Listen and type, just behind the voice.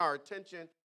our attention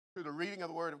to the reading of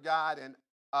the Word of God, and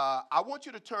I want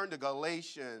you to turn to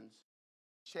Galatians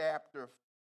chapter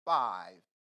 5.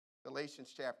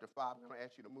 Galatians chapter 5. I'm going to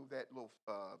ask you to move that little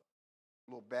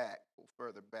back, a little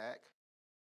further back.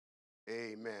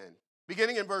 Amen.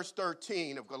 Beginning in verse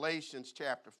 13 of Galatians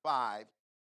chapter 5,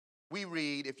 we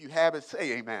read, if you have it,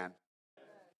 say amen.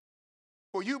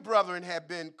 For you, brethren, have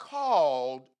been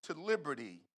called to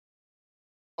liberty.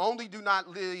 Only do not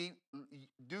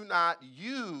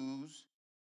use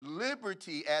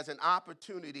liberty as an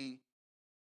opportunity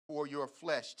for your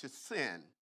flesh to sin,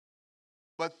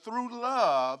 but through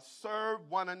love serve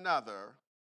one another.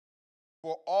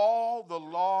 For all the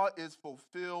law is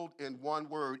fulfilled in one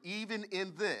word, even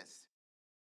in this,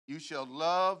 you shall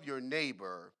love your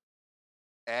neighbor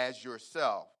as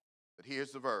yourself. But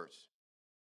here's the verse.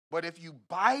 But if you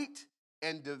bite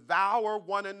and devour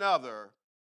one another,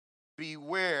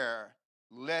 beware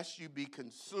lest you be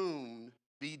consumed,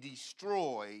 be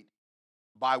destroyed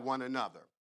by one another.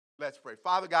 Let's pray.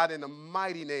 Father God, in the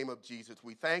mighty name of Jesus,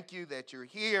 we thank you that you're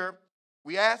here.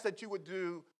 We ask that you would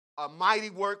do a mighty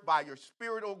work by your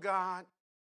Spirit, oh God.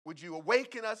 Would you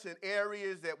awaken us in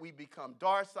areas that we become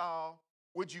docile?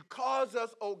 Would you cause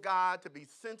us, oh God, to be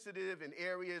sensitive in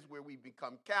areas where we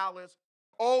become callous?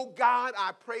 Oh God,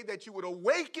 I pray that you would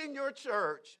awaken your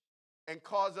church and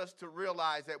cause us to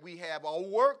realize that we have a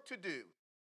work to do.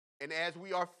 And as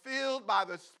we are filled by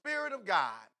the Spirit of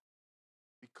God,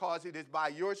 because it is by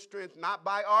your strength, not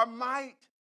by our might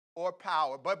or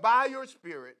power, but by your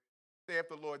Spirit, saith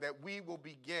the Lord, that we will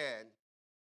begin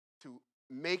to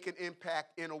make an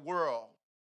impact in a world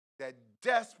that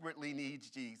desperately needs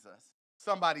Jesus.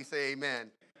 Somebody say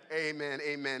amen. Amen,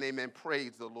 amen, amen.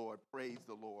 Praise the Lord, praise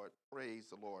the Lord, praise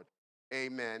the Lord.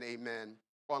 Amen, amen.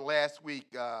 On last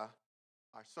week, our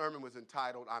sermon was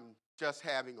entitled, I'm Just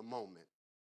Having a Moment.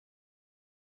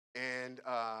 And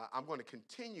I'm going to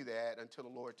continue that until the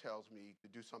Lord tells me to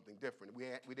do something different.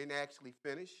 We didn't actually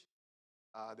finish.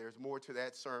 There's more to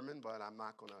that sermon, but I'm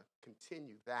not going to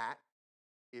continue that.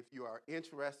 If you are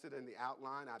interested in the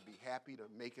outline, I'd be happy to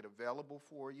make it available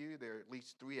for you. There are at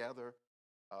least 3 other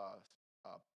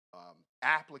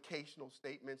applicational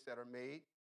statements that are made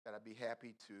that I'd be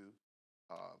happy to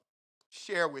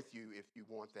share with you if you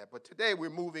want that. But today we're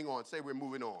moving on. Say we're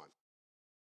moving on.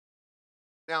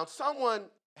 Now, someone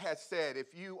has said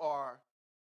if you are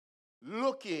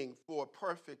looking for a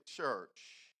perfect church,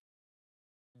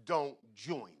 don't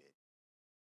join it.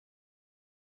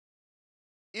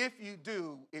 If you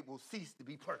do, it will cease to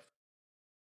be perfect.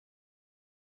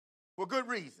 For good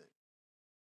reason.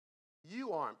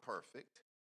 You aren't perfect,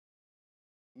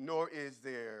 nor is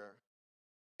there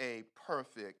a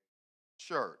perfect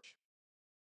church.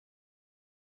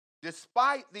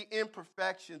 Despite the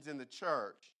imperfections in the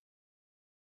church,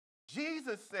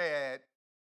 Jesus said,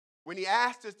 when he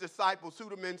asked his disciples, who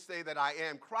do men say that I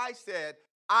am? Christ said,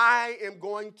 I am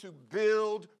going to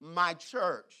build my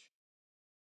church,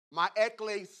 my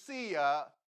ecclesia,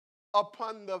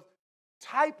 upon the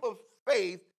type of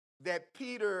faith that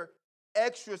Peter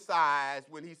exercised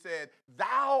when he said,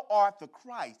 thou art the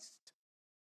Christ,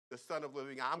 the Son of the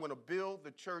living God. I'm going to build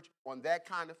the church on that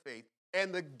kind of faith,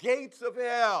 and the gates of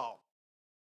hell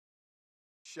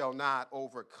shall not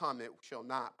overcome it, shall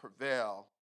not prevail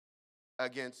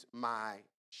against my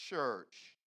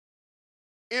church.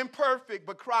 Imperfect,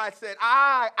 but Christ said,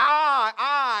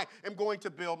 I am going to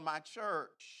build my church.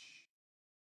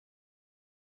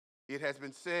 It has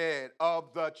been said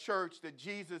of the church that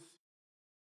Jesus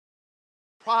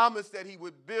promised that he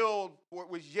would build, for it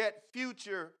was yet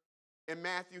future in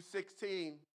Matthew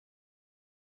 16,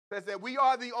 says that we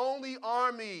are the only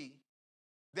army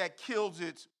that kills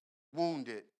its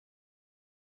wounded.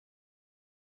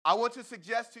 I want to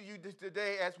suggest to you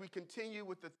today, as we continue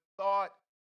with the thought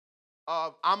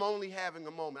of I'm only having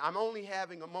a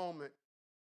moment,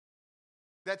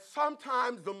 that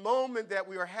sometimes the moment that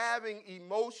we are having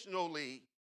emotionally,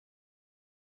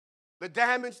 the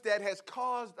damage that has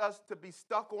caused us to be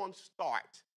stuck on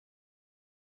start,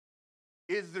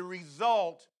 is the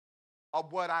result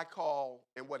of what I call,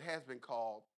 and what has been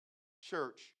called,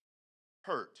 church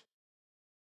hurt.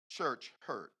 Church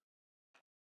hurt.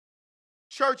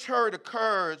 Church hurt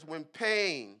occurs when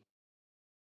pain,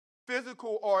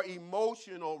 physical or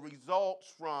emotional,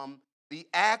 results from the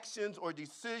actions or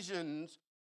decisions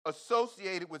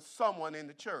associated with someone in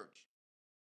the church.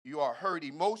 You are hurt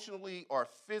emotionally or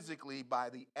physically by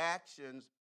the actions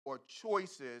or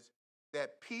choices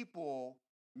that people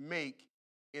make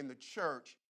in the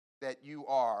church that you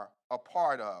are a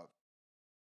part of.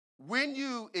 When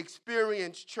you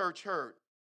experience church hurt,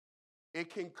 it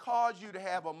can cause you to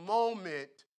have a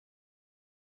moment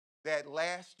that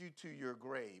last you to your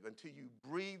grave. Until you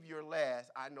breathe your last,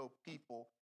 I know people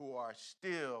who are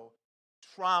still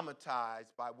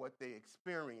traumatized by what they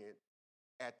experienced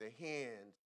at the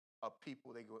hands of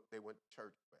people they went to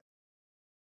church with.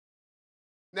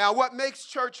 Now, what makes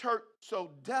church hurt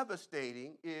so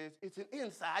devastating is it's an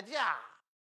inside job.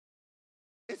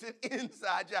 It's an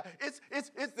inside job.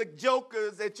 It's the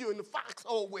jokers that you're in the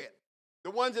foxhole with,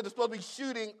 the ones that are supposed to be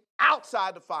shooting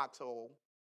outside the foxhole.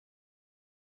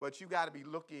 But you got to be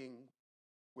looking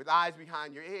with eyes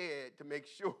behind your head to make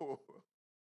sure,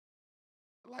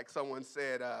 like someone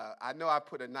said, I know I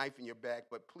put a knife in your back,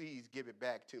 but please give it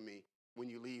back to me when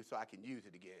you leave so I can use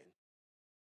it again.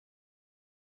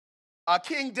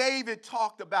 King David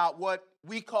talked about what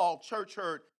we call church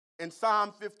hurt in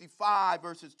Psalm 55,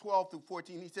 verses 12 through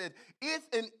 14. He said, if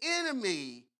an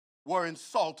enemy were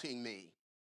insulting me,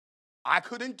 I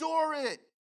could endure it.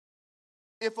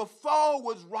 If a foe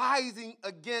was rising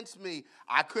against me,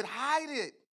 I could hide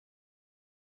it.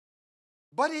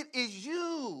 But it is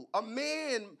you, a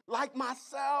man like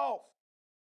myself,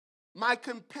 my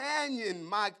companion,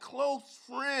 my close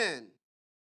friend,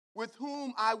 with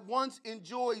whom I once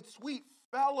enjoyed sweet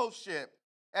fellowship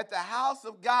at the house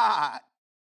of God.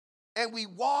 And we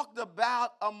walked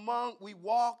about among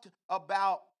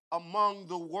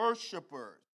the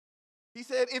worshipers. He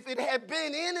said, if it had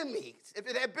been enemies, if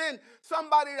it had been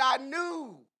somebody that I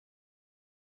knew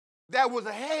that was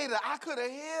a hater, I could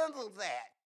have handled that.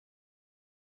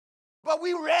 But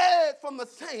we read from the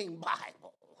same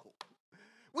Bible.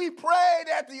 We prayed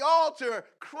at the altar,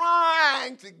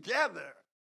 crying together.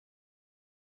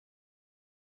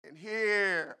 And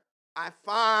here I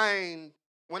find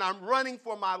when I'm running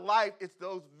for my life, it's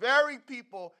those very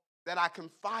people that I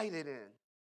confided in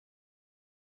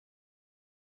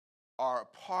are a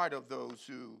part of those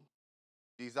who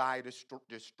desire to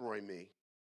destroy me.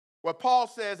 What Paul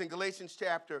says in Galatians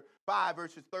chapter 5,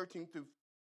 verses 13 through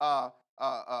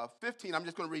 15, I'm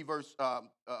just going to read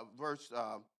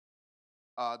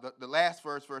the last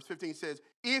verse, verse 15 says,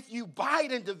 if you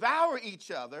bite and devour each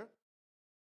other,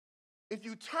 if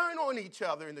you turn on each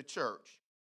other in the church,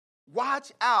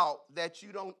 watch out that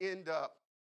you don't end up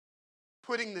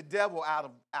putting the devil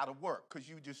out of work because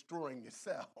you're destroying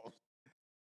yourselves.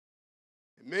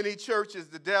 In many churches,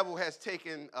 the devil has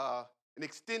taken an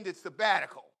extended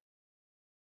sabbatical.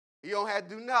 He don't have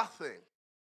to do nothing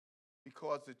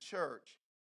because the church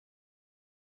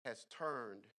has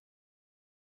turned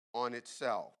on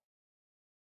itself.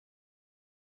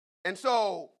 And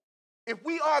so, if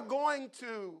we are going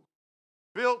to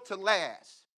build to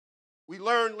last, we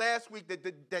learned last week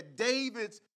that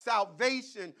David's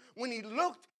salvation, when he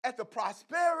looked at the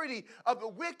prosperity of the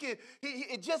wicked,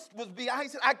 it just was beyond. He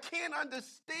said, I can't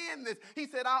understand this. He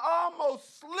said, I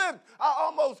almost slipped. I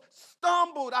almost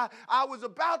stumbled. I was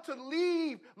about to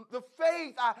leave the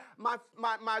faith.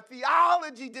 My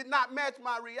theology did not match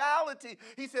my reality.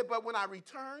 He said, but when I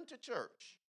returned to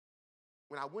church,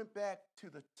 when I went back to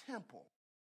the temple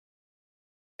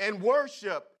and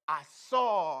worship, I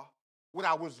saw what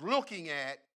I was looking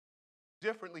at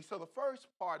differently. So the first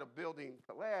part of building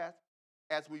to last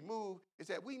as we move is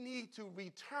that we need to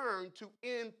return to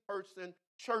in-person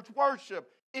church worship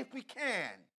if we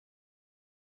can.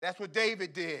 That's what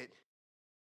David did.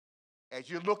 As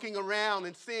you're looking around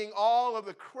and seeing all of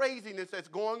the craziness that's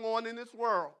going on in this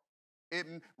world,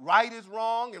 right is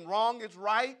wrong and wrong is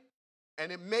right,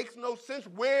 and it makes no sense.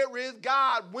 Where is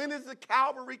God? When is the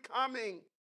Calvary coming?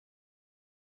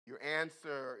 Your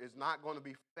answer is not going to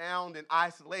be found in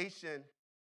isolation.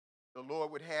 The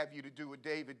Lord would have you to do what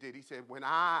David did. He said, when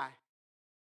I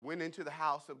went into the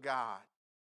house of God,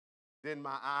 then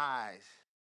my eyes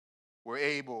were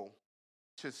able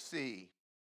to see.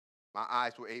 My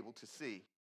eyes were able to see.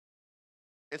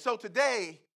 And so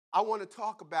today, I want to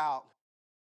talk about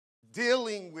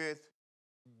dealing with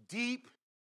deep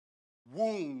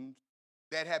wounds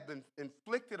that have been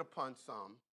inflicted upon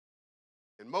some.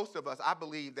 And most of us, I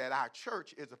believe that our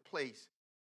church is a place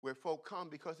where folk come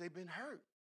because they've been hurt.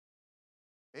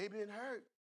 They've been hurt.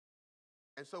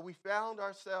 And so we found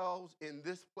ourselves in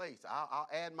this place. I'll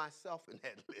add myself in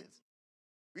that list.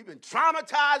 We've been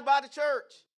traumatized by the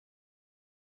church.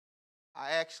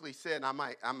 I actually said I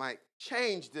might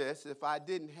change this. If I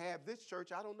didn't have this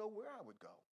church, I don't know where I would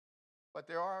go. But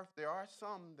there are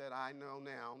some that I know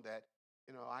now that,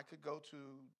 I could go to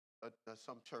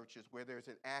some churches where there's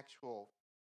an actual,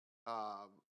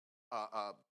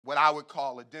 what I would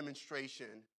call a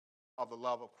demonstration of the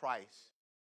love of Christ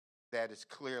that is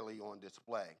clearly on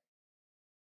display.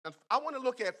 And I want to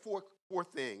look at four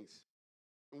things,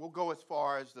 and we'll go as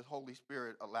far as the Holy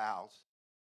Spirit allows.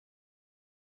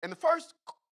 And the first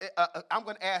I'm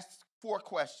going to ask 4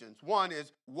 questions. One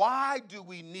is, why do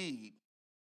we need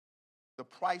the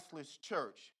priceless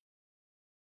church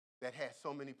that has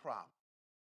so many problems?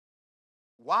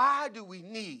 Why do we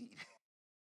need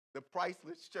the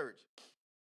priceless church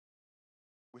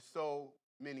with so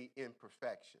many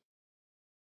imperfections?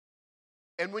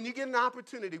 And when you get an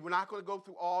opportunity, we're not going to go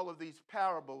through all of these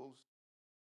parables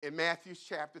in Matthew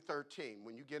chapter 13.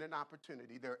 When you get an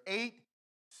opportunity, there are 8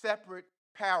 separate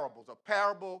parables. A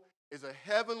parable is a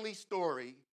heavenly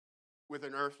story with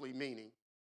an earthly meaning.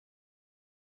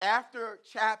 After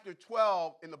chapter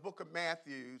 12 in the book of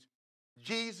Matthew,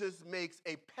 Jesus makes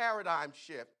a paradigm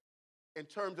shift in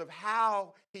terms of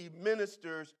how he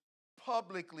ministers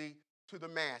publicly to the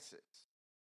masses.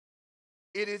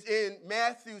 It is in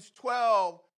Matthew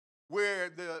 12 where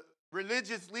the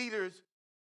religious leaders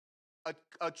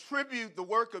attribute the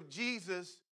work of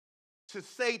Jesus to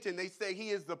Satan. They say he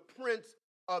is the prince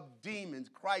of demons.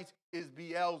 Christ is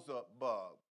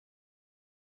Beelzebub.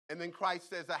 And then Christ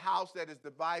says a house that is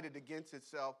divided against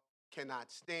itself cannot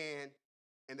stand,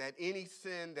 and that any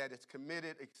sin that is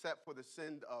committed except for the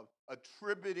sin of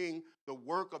attributing the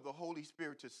work of the Holy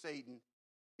Spirit to Satan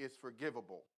is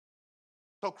forgivable.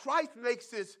 So Christ makes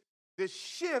this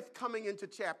shift coming into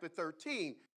chapter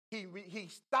 13. He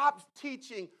stops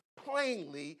teaching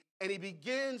plainly, and he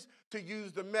begins to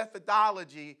use the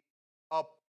methodology of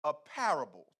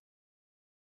parables.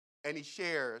 And he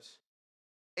shares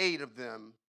 8 of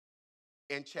them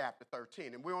in chapter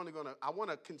 13. And I want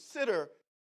to consider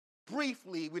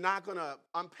briefly, we're not going to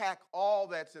unpack all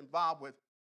that's involved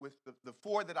with the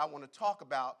 4 that I want to talk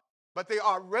about, but they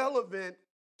are relevant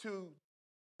to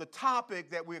the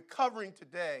topic that we're covering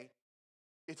today.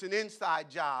 It's an inside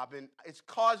job, and it's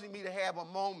causing me to have a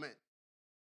moment.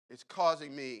 It's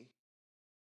causing me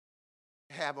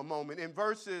to have a moment. In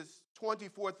verses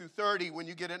 24 through 30, when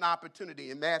you get an opportunity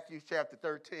in Matthew chapter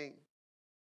 13,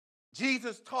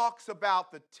 Jesus talks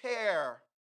about the tare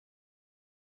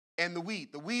and the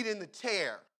wheat and the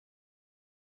tare.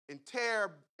 And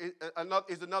tare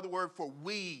is another word for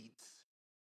weeds.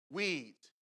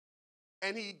 Weeds.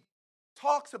 And he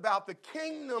talks about the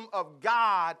kingdom of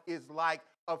God is like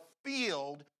a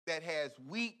field that has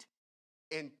wheat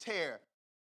and tare.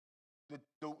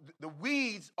 The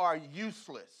weeds are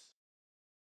useless.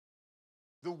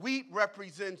 The wheat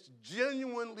represents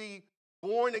genuinely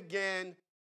born again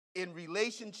in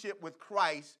relationship with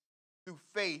Christ through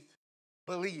faith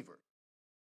believers.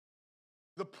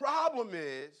 The problem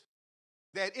is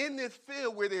that in this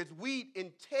field where there's wheat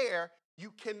and tare,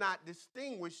 you cannot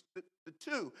distinguish the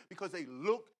 2 because they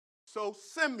look so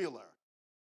similar.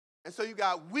 And so you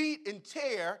got wheat and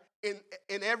tare in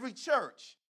every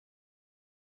church.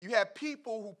 You have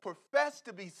people who profess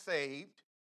to be saved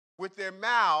with their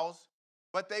mouths,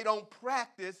 but they don't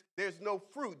practice. There's no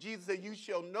fruit. Jesus said, you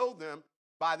shall know them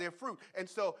by their fruit. And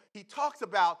so he talks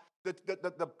about the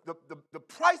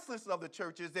priceless of the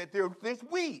church is that there's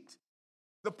wheat.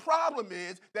 The problem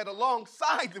is that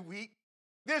alongside the wheat,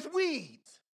 there's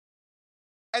weeds.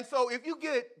 And so if you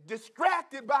get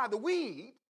distracted by the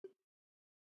weed,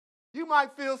 you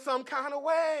might feel some kind of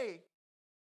way.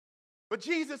 But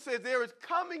Jesus says there is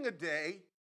coming a day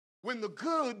when the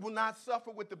good will not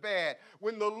suffer with the bad.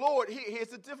 When the Lord, here's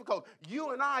the difficulty. You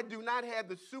and I do not have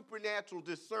the supernatural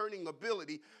discerning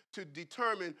ability to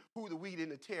determine who the wheat and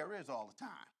the tare is all the time.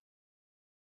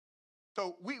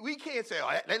 So we can't say,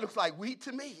 oh, that looks like wheat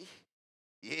to me.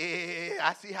 Yeah,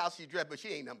 I see how she dressed, but she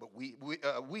ain't nothing but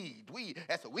weed.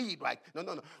 That's a weed, right?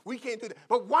 No. We can't do that.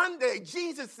 But one day,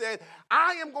 Jesus said,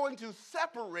 I am going to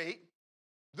separate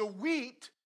the wheat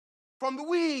from the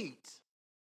weeds.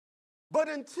 But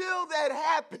until that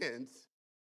happens,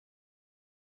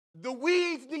 the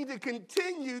weeds need to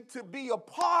continue to be a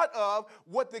part of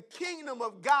what the kingdom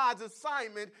of God's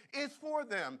assignment is for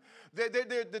them.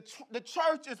 The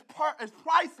church is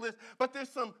priceless, but there's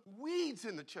some weeds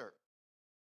in the church.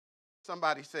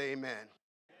 Somebody say amen. Amen.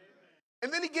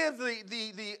 And then he gives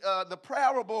the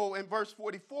parable in verse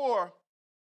 44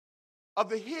 of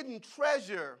the hidden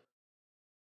treasure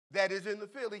that is in the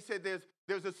field. He said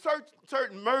there's a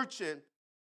certain merchant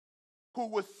who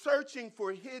was searching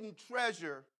for hidden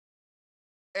treasure,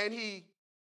 and he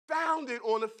found it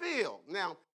on a field.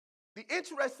 Now, the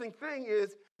interesting thing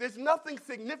is there's nothing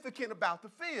significant about the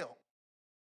field.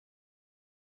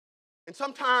 And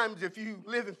sometimes if you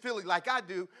live in Philly like I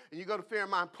do, and you go to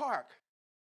Fairmount Park,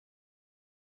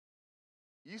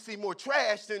 you see more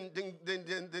trash than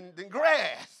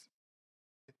grass.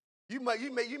 You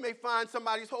may find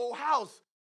somebody's whole house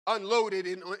unloaded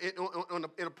in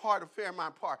a part of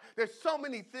Fairmount Park. There's so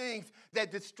many things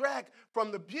that distract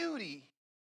from the beauty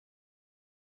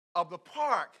of the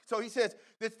park. So he says,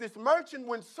 this merchant,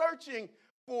 when searching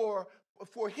for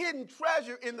hidden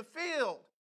treasure in the field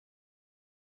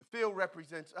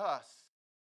represents us.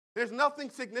 There's nothing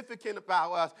significant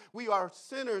about us. We are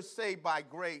sinners saved by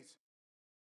grace.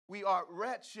 We are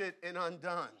wretched and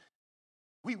undone.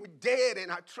 We were dead in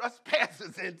our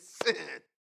trespasses and sin.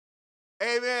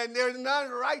 Amen. There's none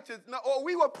righteous.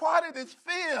 We were part of this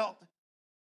field.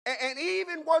 And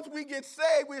even once we get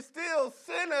saved, we're still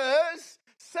sinners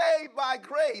saved by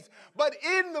grace. But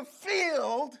in the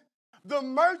field, the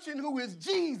merchant, who is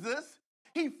Jesus,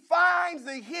 he finds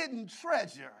a hidden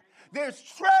treasure. There's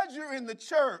treasure in the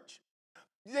church.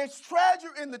 There's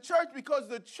treasure in the church because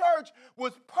the church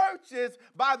was purchased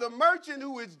by the merchant,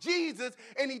 who is Jesus,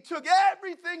 and he took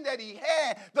everything that he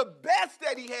had, the best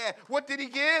that he had. What did he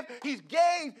give? He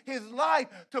gave his life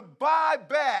to buy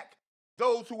back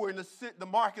those who were in the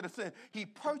market of sin. He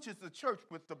purchased the church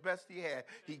with the best he had.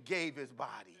 He gave his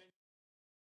body.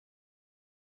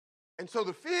 And so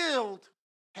the field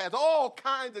has all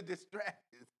kinds of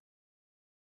distractions,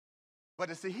 but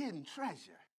it's a hidden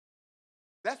treasure.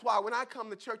 That's why when I come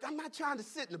to church, I'm not trying to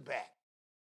sit in the back.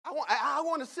 I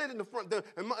want to sit in the front.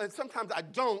 And sometimes I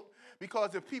don't,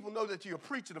 because if people know that you're a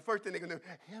preacher, the first thing they're going to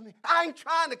do, I ain't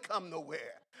trying to come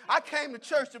nowhere. I came to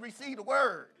church to receive the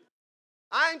word.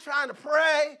 I ain't trying to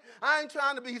pray. I ain't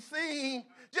trying to be seen.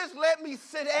 Just let me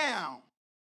sit down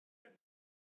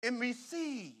and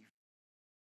receive.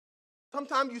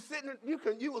 Sometimes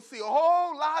you will see a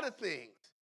whole lot of things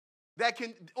that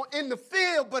can in the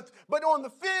field, but on the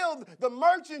field, the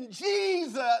merchant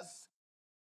Jesus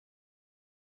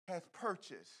has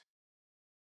purchased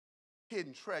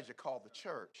hidden treasure called the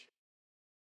church.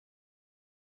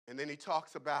 And then he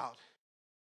talks about,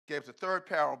 gives a third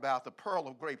parable about the pearl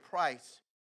of great price.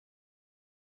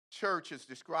 Church is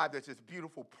described as this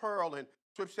beautiful pearl, and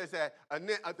Scripture says that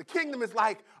the kingdom is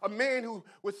like a man who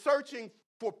was searching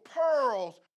for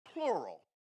pearls, plural.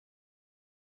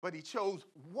 But he chose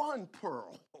one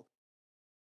pearl.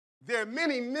 There are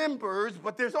many members,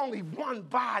 but there's only one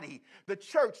body, the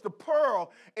church, the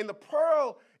pearl, and the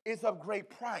pearl is of great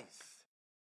price.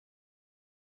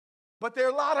 But there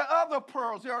are a lot of other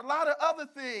pearls. There are a lot of other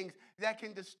things that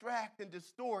can distract and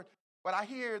distort. But I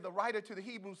hear the writer to the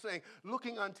Hebrews saying,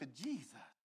 looking unto Jesus,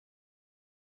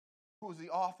 who is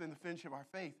the author and the finisher of our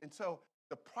faith. And so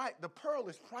the pearl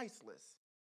is priceless.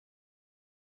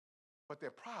 But there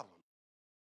are problems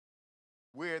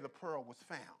where the pearl was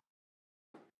found.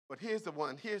 But here's the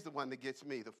one that gets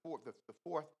me, the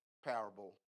fourth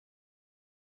parable.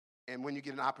 And when you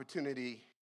get an opportunity,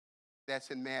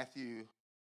 that's in Matthew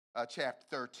chapter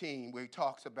 13, where he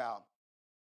talks about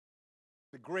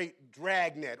the great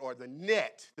dragnet, or the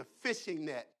net, the fishing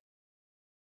net.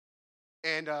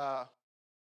 And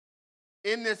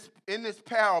in this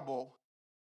parable,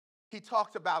 he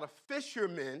talks about a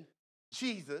fisherman,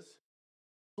 Jesus,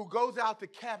 who goes out to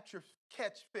catch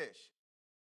fish.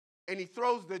 And he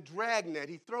throws the dragnet,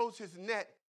 he throws his net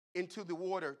into the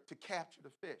water to capture the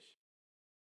fish.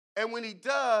 And when he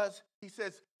does, he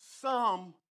says,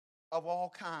 some of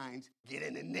all kinds get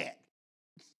in the net.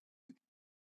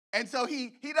 And so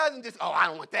he doesn't just, I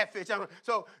don't want that fish.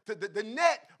 So the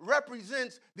net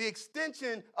represents the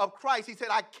extension of Christ. He said,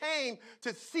 I came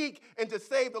to seek and to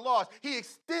save the lost. He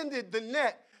extended the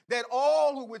net that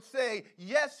all who would say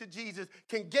yes to Jesus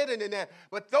can get in the net.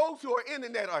 But those who are in the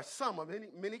net are some of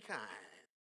many kinds.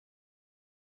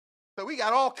 So we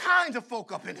got all kinds of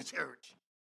folk up in the church.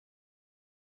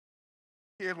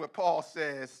 Here's what Paul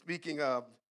says, speaking of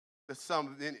the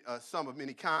sum of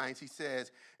many kinds. He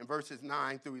says in verses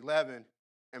 9 through 11,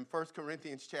 in 1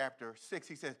 Corinthians chapter 6,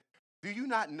 he says, do you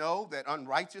not know that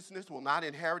unrighteousness will not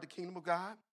inherit the kingdom of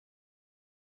God?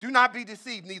 Do not be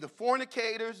deceived, neither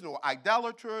fornicators, nor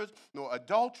idolaters, nor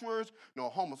adulterers,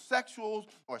 nor homosexuals,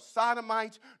 nor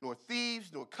sodomites, nor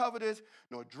thieves, nor covetous,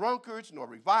 nor drunkards, nor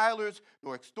revilers,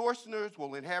 nor extortioners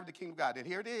will inherit the kingdom of God. And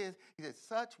here it is. He said,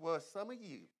 such was some of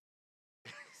you.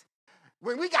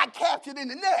 When we got captured in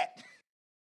the net,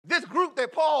 this group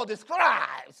that Paul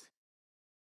describes,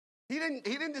 he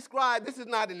didn't describe, this is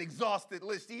not an exhausted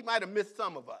list. He might have missed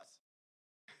some of us.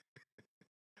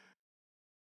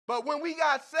 But when we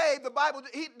got saved,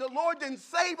 the Lord didn't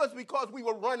save us because we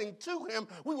were running to him.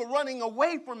 We were running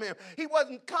away from him. He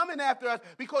wasn't coming after us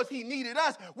because he needed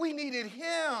us. We needed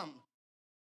him.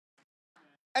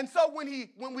 And so when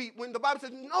the Bible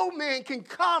says no man can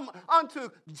come unto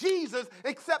Jesus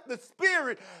except the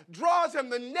Spirit draws him,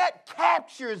 the net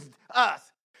captures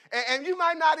us. And you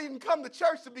might not even come to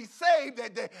church to be saved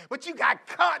that day, but you got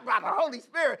caught by the Holy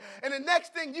Spirit. And the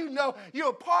next thing you know,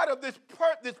 you're a part of this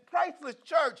priceless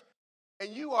church, and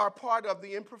you are a part of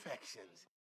the imperfections.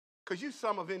 Because you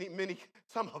some of many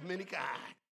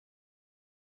kind.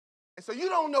 And so you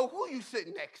don't know who you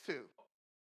sitting next to.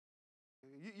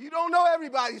 You don't know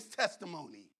everybody's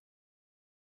testimony.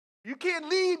 You can't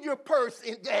leave your purse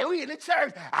we in the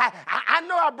church. I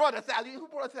know I brought $1,000. Who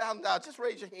brought $1,000? Just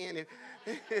raise your hand.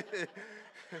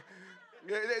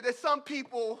 There's some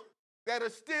people that are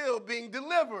still being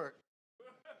delivered.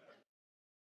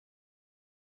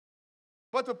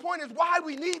 But the point is why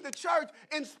we need the church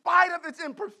in spite of its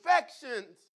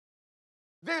imperfections.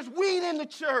 There's weed in the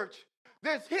church.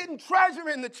 There's hidden treasure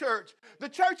in the church. The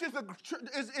church is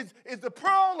the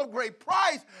pearl of great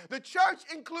price. The church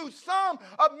includes some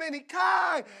of many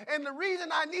kind. And the reason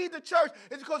I need the church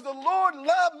is because the Lord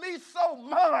loved me so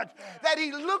much that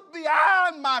he looked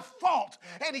beyond my fault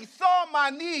and he saw my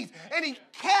needs and he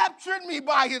captured me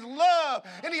by his love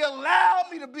and he allowed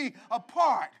me to be a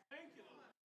part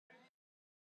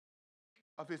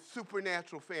of his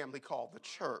supernatural family called the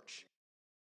church.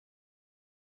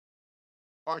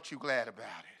 Aren't you glad about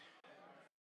it?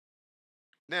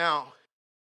 Now,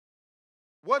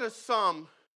 what are some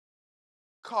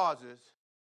causes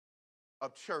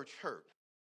of church hurt?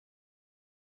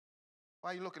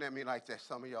 Why are you looking at me like that,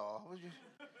 some of y'all?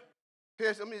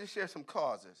 Let me just share some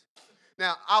causes.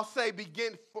 Now, I'll say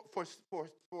begin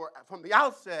from the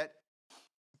outset,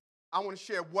 I want to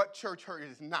share what church hurt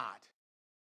is not.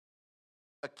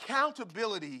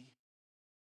 Accountability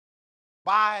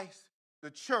by the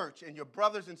church and your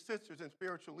brothers and sisters and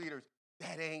spiritual leaders,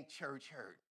 that ain't church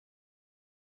hurt.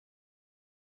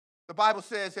 The Bible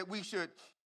says that we should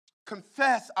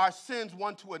confess our sins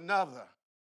one to another.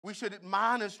 We should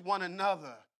admonish one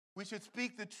another. We should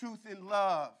speak the truth in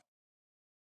love.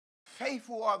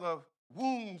 Faithful are the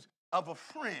wounds of a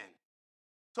friend.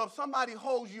 So if somebody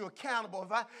holds you accountable,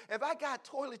 if I got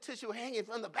toilet tissue hanging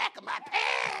from the back of my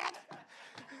pants,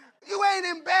 you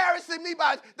ain't embarrassing me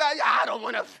by, I don't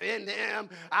want to offend them.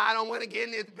 I don't want to get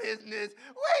in this business.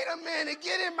 Wait a minute,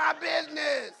 get in my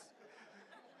business.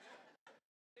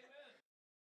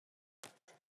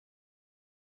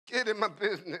 Get in my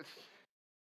business.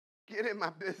 Get in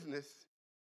my business.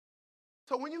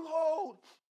 So when you hold,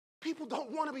 people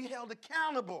don't want to be held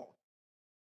accountable.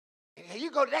 And you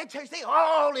go to that church, they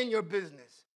all in your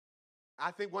business.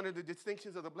 I think one of the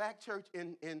distinctions of the black church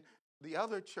in the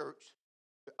other church,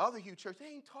 the other huge church, they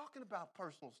ain't talking about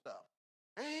personal stuff.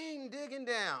 They ain't digging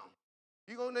down.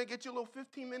 You go in there, get your little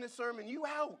 15-minute sermon, you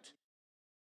out.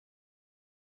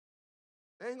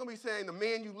 They ain't going to be saying the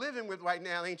man you living with right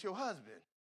now ain't your husband.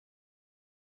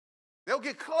 They'll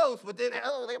get close, but then,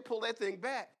 they'll pull that thing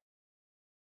back.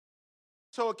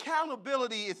 So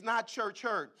accountability is not church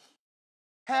hurt.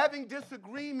 Having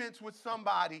disagreements with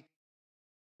somebody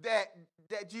that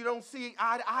you don't see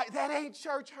eye to eye, that ain't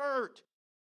church hurt.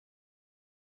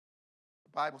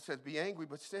 The Bible says, be angry,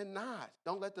 but sin not.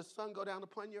 Don't let the sun go down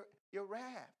upon your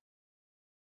wrath.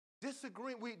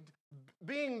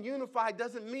 Being unified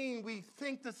doesn't mean we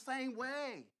think the same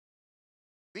way.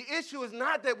 The issue is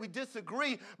not that we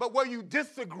disagree, but were you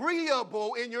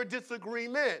disagreeable in your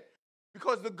disagreement?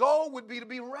 Because the goal would be to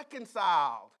be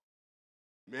reconciled.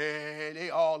 Man, they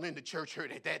all in the church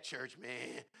hurt at that church,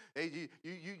 man.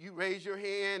 You raise your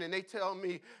hand and they tell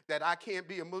me that I can't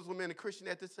be a Muslim and a Christian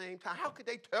at the same time. How could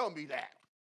they tell me that?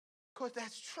 Because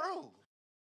that's true.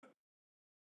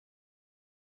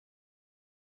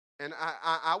 And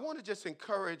I want to just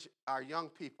encourage our young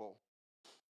people.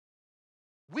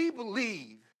 We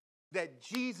believe that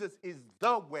Jesus is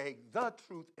the way, the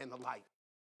truth, and the life.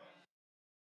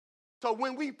 So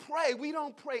when we pray, we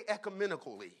don't pray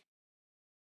ecumenically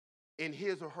in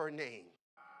his or her name,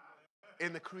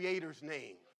 in the Creator's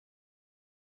name,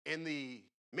 in the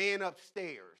man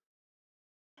upstairs,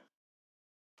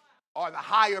 or the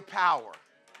higher power.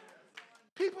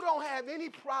 People don't have any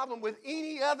problem with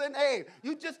any other name.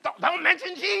 You just don't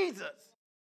mention Jesus.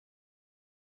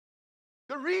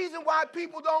 The reason why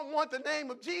people don't want the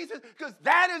name of Jesus, because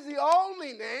that is the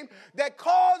only name that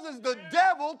causes the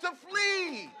devil to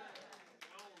flee.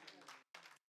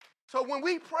 So when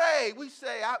we pray, we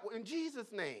say, in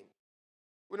Jesus' name.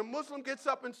 When a Muslim gets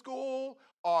up in school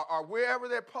or wherever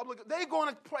they're public, they're going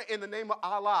to pray in the name of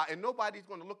Allah, and nobody's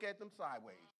going to look at them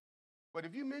sideways. But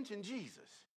if you mention Jesus,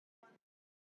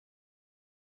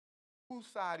 whose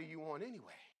side are you on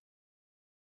anyway?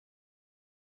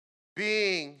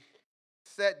 Being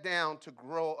set down to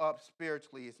grow up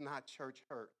spiritually is not church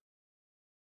hurt.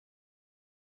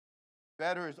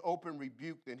 Better is open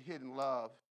rebuke than hidden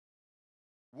love.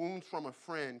 Wounds from a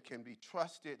friend can be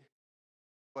trusted,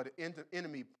 but an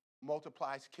enemy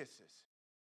multiplies kisses.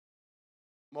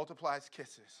 Multiplies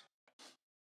kisses.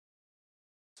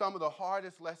 Some of the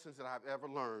hardest lessons that I've ever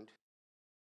learned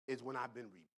is when I've been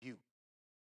rebuked.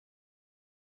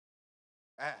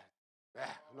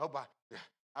 Nobody.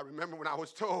 I remember when I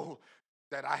was told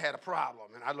that I had a problem,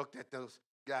 and I looked at those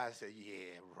guys and said,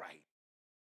 yeah, right.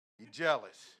 You're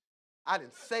jealous. I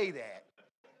didn't say that.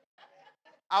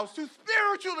 I was too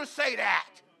spiritual to say that.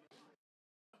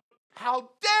 How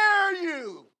dare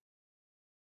you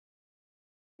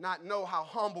not know how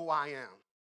humble I am?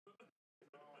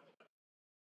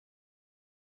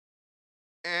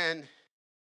 And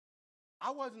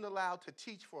I wasn't allowed to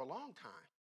teach for a long time.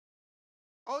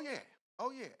 Oh, yeah.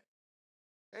 Oh, yeah.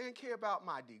 They didn't care about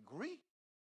my degree.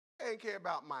 They didn't care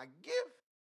about my gift.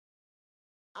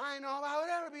 I didn't know if I would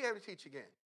ever be able to teach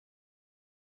again.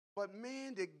 But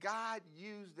man, did God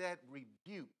use that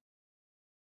rebuke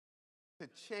to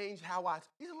change how I...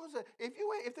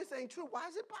 If this ain't true, why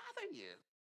does it bother you?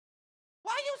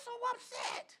 Why are you so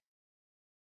upset?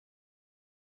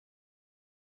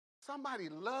 Somebody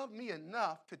loved me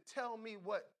enough to tell me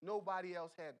what nobody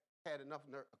else had enough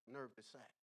nerve to say.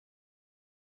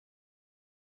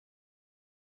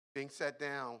 Being set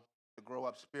down to grow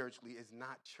up spiritually is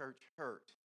not church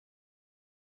hurt.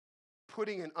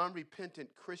 Putting an unrepentant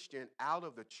Christian out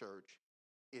of the church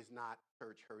is not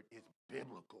church hurt, it's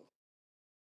biblical.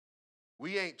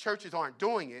 Churches aren't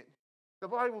doing it. The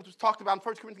Bible was talked about in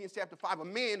 1 Corinthians chapter 5, a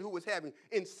man who was having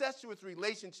incestuous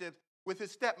relationships with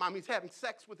his stepmom. He's having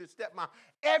sex with his stepmom.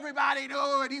 Everybody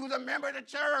knew it. He was a member of the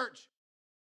church.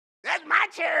 That's my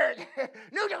church.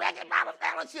 New Direction Bible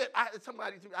Fellowship.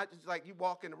 It's like you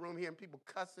walk in the room hearing people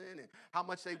cussing and how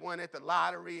much they won at the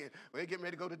lottery, and they're getting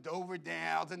ready to go to Dover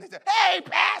Downs, and they say, hey,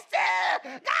 Pastor,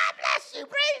 God bless you.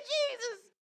 Praise Jesus.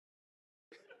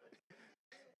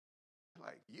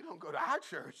 Like, you don't go to our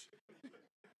church.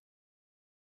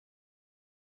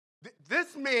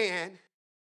 This man,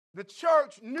 the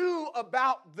church knew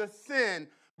about the sin,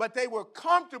 but they were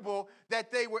comfortable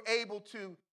that they were able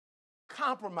to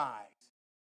compromise.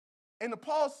 And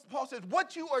Paul says,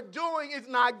 what you are doing is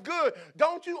not good.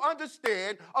 Don't you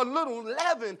understand a little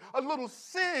leaven, a little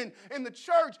sin in the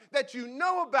church that you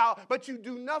know about, but you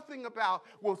do nothing about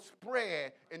will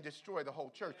spread and destroy the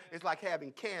whole church. It's like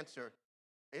having cancer.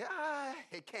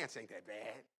 Cancer ain't that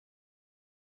bad.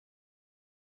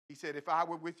 He said, if I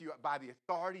were with you by the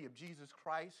authority of Jesus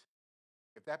Christ,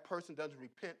 if that person doesn't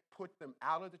repent, put them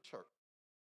out of the church.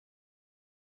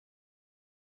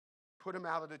 Put them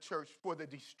out of the church for the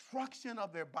destruction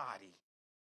of their body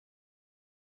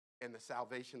and the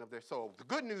salvation of their soul. The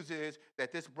good news is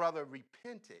that this brother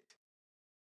repented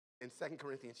in 2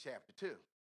 Corinthians chapter 2.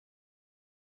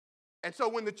 And so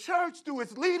when the church, through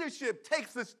its leadership,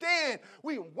 takes a stand,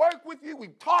 we work with you, we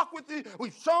talk with you,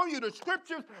 we've shown you the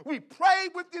scriptures, we prayed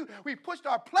with you, we pushed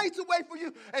our plates away for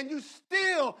you, and you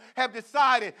still have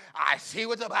decided, I see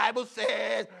what the Bible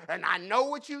says, and I know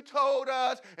what you told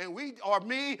us, and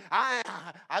I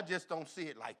just don't see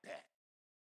it like that.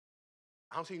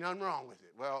 I don't see nothing wrong with it.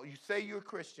 Well, you say you're a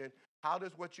Christian,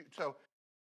 so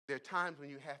there are times when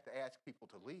you have to ask people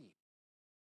to leave.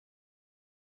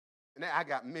 And I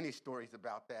got many stories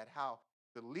about that, how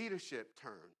the leadership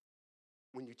turned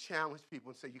when you challenge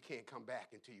people and say you can't come back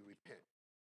until you repent.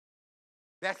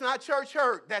 That's not church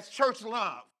hurt. That's church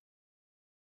love.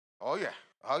 Oh, yeah.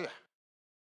 Oh, yeah.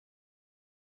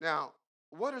 Now,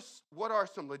 what are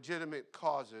some legitimate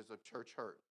causes of church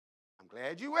hurt? I'm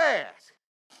glad you asked.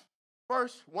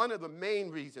 First, one of the main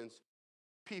reasons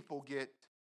people get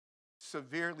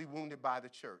severely wounded by the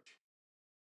church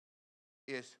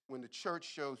is when the church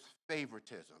shows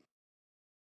favoritism.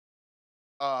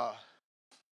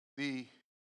 The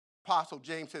Apostle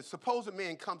James says, suppose a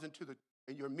man comes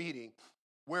in your meeting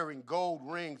wearing gold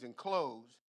rings and clothes,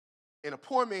 and a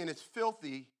poor man is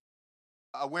filthy,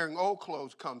 wearing old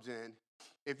clothes comes in.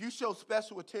 If you show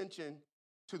special attention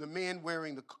to the man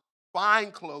wearing the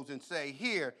fine clothes and say,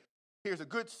 here's a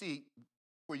good seat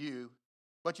for you,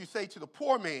 but you say to the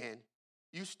poor man,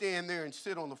 you stand there and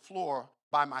sit on the floor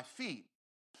by my feet,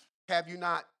 have you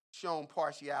not shown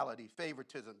partiality,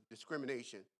 favoritism,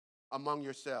 discrimination among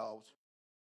yourselves,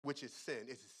 which is sin?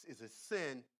 It's a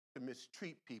sin to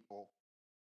mistreat people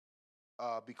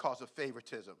because of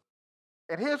favoritism.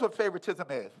 And here's what favoritism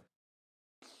is.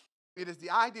 It is the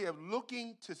idea of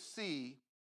looking to see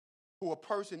who a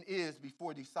person is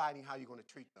before deciding how you're going to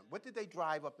treat them. What did they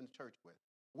drive up in church with?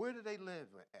 Where do they live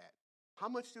at? How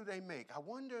much do they make? I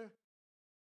wonder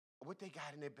what they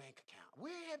got in their bank account.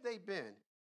 Where have they been?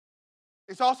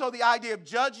 It's also the idea of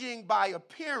judging by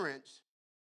appearance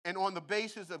and on the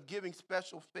basis of giving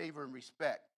special favor and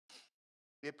respect.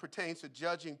 It pertains to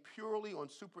judging purely on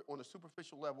a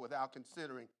superficial level without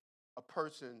considering a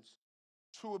person's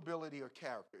true ability or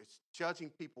character. It's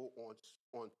judging people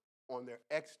on their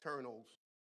external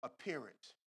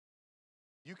appearance.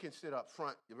 You can sit up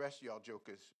front. The rest of y'all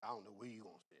jokers, I don't know where you're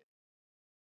going to sit.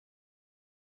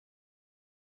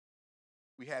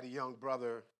 We had a young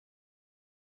brother,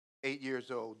 8 years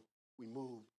old. We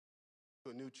moved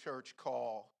to a new church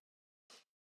call,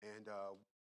 and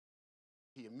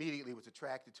he immediately was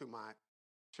attracted to my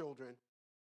children.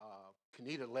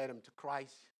 Kanita led him to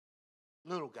Christ.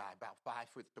 Little guy, about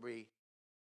 5'3",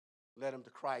 led him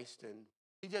to Christ, and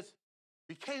he just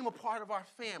became a part of our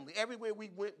family. Everywhere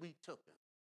we went, we took him.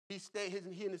 He stayed.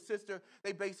 He and his sister.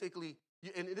 They basically,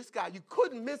 and this guy, you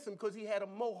couldn't miss him because he had a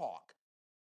mohawk.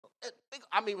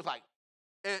 I mean, it was like,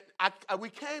 and we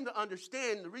came to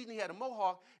understand the reason he had a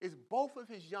mohawk is both of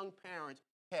his young parents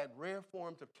had rare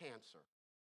forms of cancer,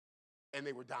 and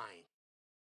they were dying,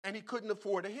 and he couldn't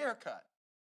afford a haircut.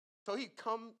 So he'd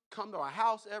come to our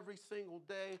house every single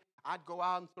day. I'd go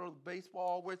out and throw the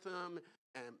baseball with him.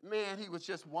 And, man, he was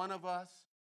just one of us,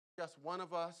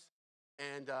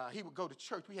 And he would go to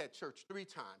church. We had church 3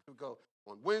 times. He would go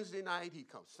on Wednesday night.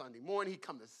 He'd come Sunday morning. He'd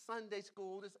come to Sunday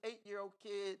school. This 8-year-old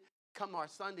kid come to our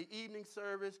Sunday evening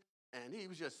service. And he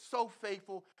was just so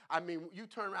faithful. I mean, you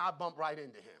turn around, I bump right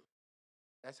into him.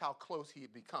 That's how close he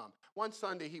had become. One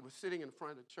Sunday, he was sitting in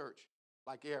front of the church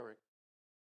like Eric.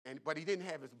 But he didn't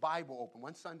have his Bible open.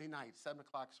 One Sunday night, 7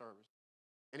 o'clock service.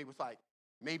 And he was like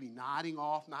maybe nodding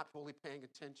off, not fully paying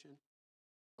attention.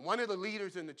 And one of the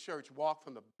leaders in the church walked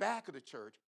from the back of the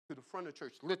church to the front of the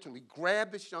church, literally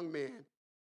grabbed this young man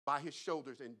by his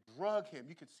shoulders and drug him.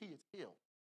 You could see his heel.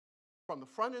 From the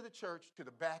front of the church to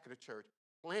the back of the church,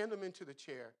 slammed him into the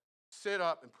chair, sit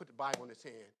up and put the Bible in his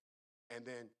hand. And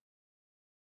then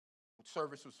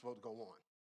service was supposed to go on.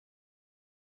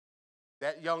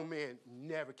 That young man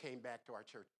never came back to our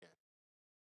church again.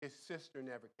 His sister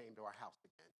never came to our house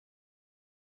again.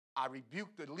 I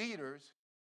rebuked the leaders,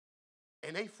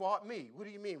 and they fought me. What do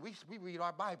you mean? We read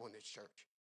our Bible in this church.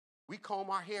 We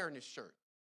comb our hair in this church.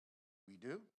 We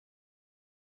do.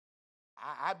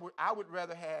 I would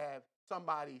rather have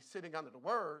somebody sitting under the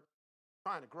Word,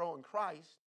 trying to grow in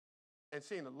Christ, and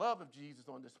seeing the love of Jesus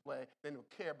on display than to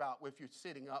care about if you're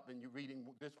sitting up and you're reading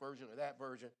this version or that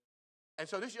version. And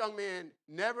so this young man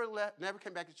never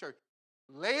came back to church.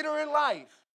 Later in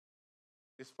life,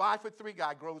 this 5'3"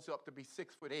 guy grows up to be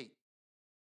 6'8".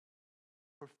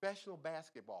 Professional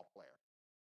basketball player.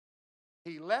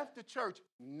 He left the church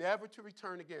never to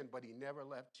return again, but he never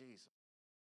left Jesus.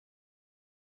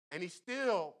 And he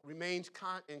still remains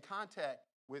in contact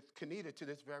with Kanita to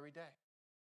this very day.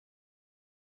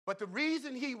 But the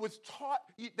reason he was taught,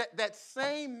 that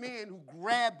same man who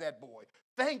grabbed that boy,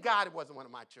 thank God it wasn't one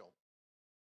of my children.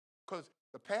 Because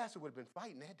the pastor would have been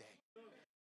fighting that day.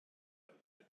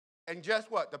 And guess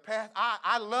what?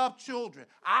 I love children.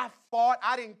 I fought.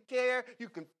 I didn't care.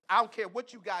 I don't care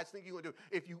what you guys think you're going to do.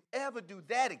 If you ever do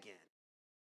that again.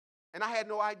 And I had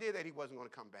no idea that he wasn't going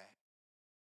to come back.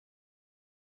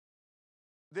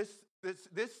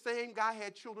 This same guy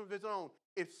had children of his own.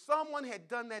 If someone had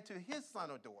done that to his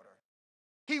son or daughter,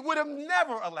 he would have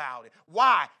never allowed it.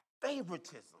 Why?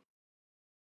 Favoritism.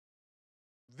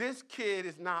 This kid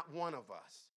is not one of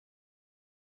us.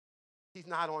 He's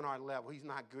not on our level. He's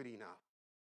not good enough.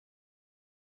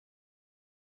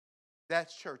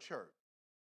 That's church hurt.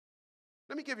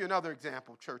 Let me give you another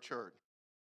example of church hurt.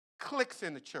 Cliques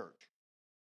in the church.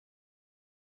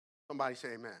 Somebody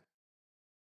say amen.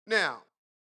 Now,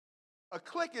 a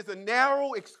clique is a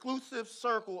narrow, exclusive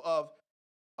circle of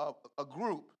a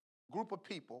group of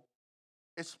people,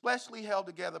 especially held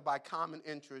together by common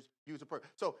interests, use of purpose.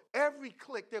 So every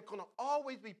clique, there are going to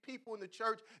always be people in the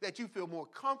church that you feel more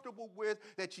comfortable with,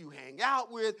 that you hang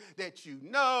out with, that you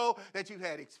know, that you've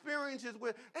had experiences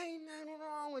with. Ain't nothing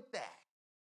wrong with that.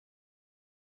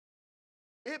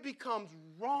 It becomes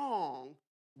wrong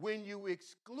when you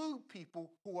exclude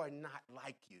people who are not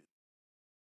like you.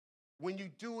 When you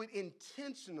do it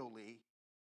intentionally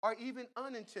or even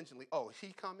unintentionally. Oh, is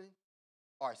he coming?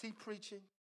 Or is he preaching?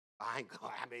 I ain't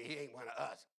going. I mean, he ain't one of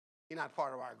us. He's not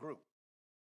part of our group.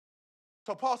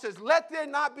 So Paul says, let there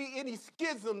not be any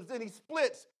schisms, any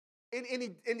splits,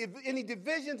 any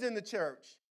divisions in the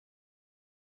church.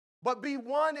 But be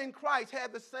one in Christ,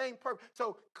 have the same purpose.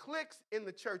 So cliques in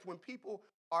the church when people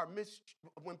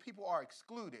are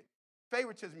excluded.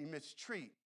 Favoritism, you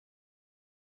mistreat.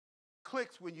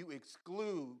 Cliques when you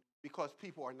exclude because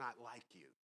people are not like you.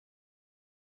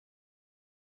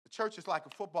 The church is like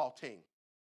a football team.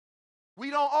 We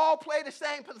don't all play the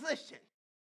same position.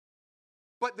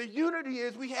 But the unity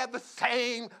is we have the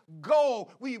same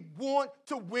goal. We want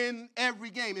to win every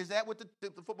game. Is that what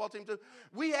the football team does?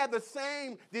 We have the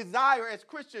same desire as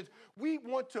Christians. We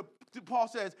want to, Paul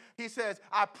says, he says,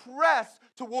 I press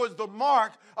towards the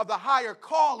mark of the higher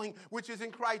calling, which is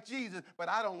in Christ Jesus. But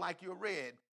I don't like your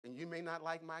red, and you may not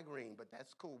like my green, but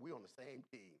that's cool. We're on the same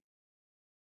team.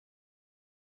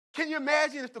 Can you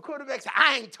imagine if the quarterback said,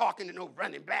 I ain't talking to no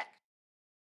running back.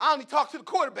 I only talk to the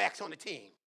quarterbacks on the team.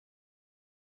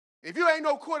 If you ain't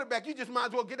no quarterback, you just might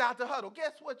as well get out the huddle.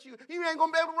 Guess what? You ain't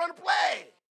going to be able to run a play.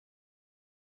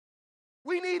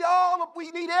 We need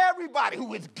everybody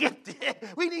who is gifted.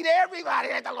 We need everybody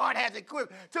that the Lord has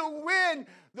equipped to win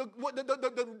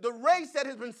the race that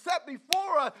has been set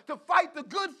before us, to fight the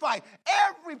good fight.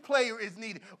 Every player is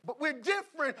needed. But we're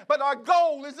different, but our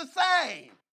goal is the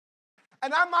same.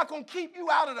 And I'm not going to keep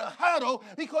you out of the huddle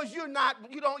because you're not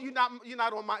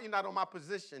on my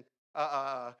position.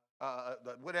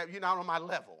 Whatever, you're not on my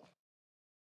level.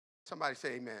 Somebody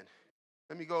say amen.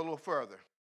 Let me go a little further.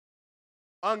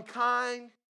 Unkind,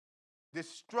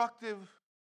 destructive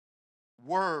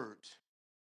words.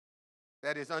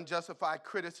 That is unjustified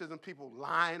criticism, people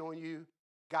lying on you,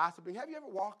 gossiping. Have you ever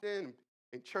walked in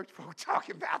church folk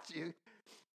talking about you?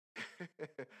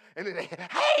 And then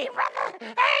hey, brother,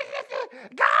 hey, sister,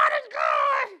 God is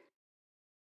good.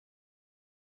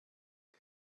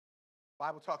 The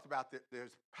Bible talks about that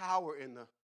there's power in the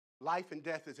life and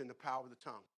death is in the power of the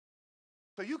tongue.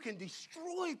 So you can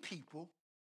destroy people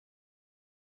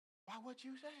by what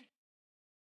you say.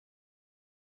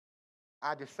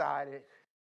 I decided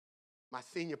my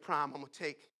senior prom, I'm going to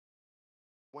take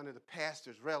one of the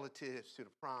pastor's relatives to the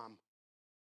prom.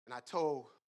 And I told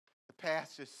the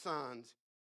pastor's sons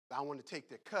that I wanted to take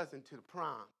their cousin to the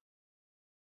prom.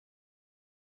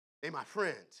 They're my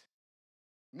friends.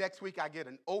 Next week, I get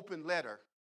an open letter.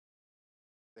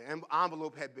 The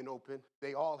envelope had been opened.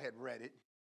 They all had read it,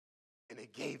 and they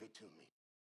gave it to me.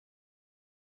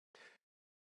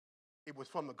 It was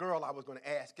from the girl I was going to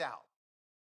ask out.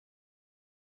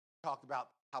 Talked about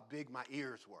how big my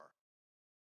ears were,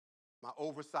 my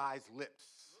oversized lips,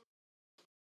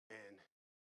 and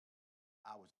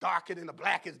I was darker than the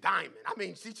blackest diamond. I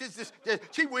mean,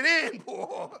 she went in,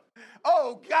 boy.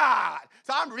 Oh, God.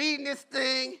 So I'm reading this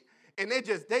thing, and they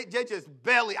just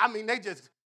belly.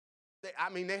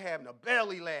 They having a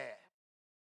belly laugh.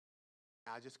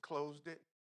 I just closed it,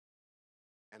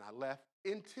 and I left,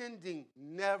 intending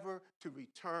never to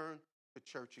return to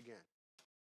church again.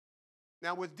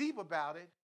 Now, what's deep about it,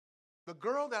 the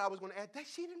girl that I was going to ask,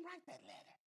 she didn't write that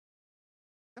letter.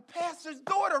 The pastor's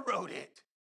daughter wrote it.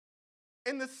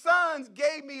 And the sons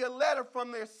gave me a letter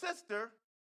from their sister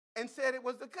and said it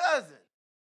was the cousin.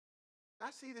 I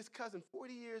see this cousin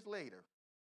 40 years later.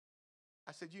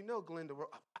 I said, you know Glenda wrote,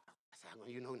 I said,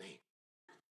 you know name.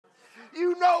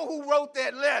 You know who wrote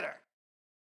that letter.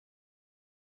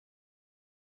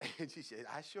 And she said,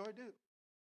 I sure do.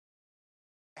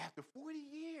 After 40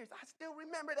 years, I still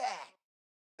remember that.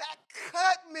 That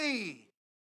cut me.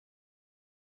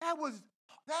 That was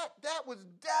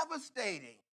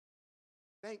devastating.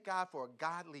 Thank God for a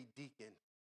godly deacon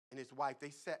and his wife. They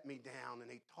sat me down and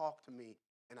they talked to me,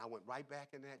 and I went right back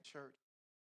in that church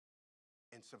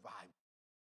and survived.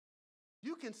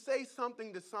 You can say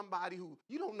something to somebody who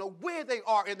you don't know where they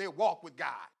are in their walk with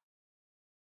God.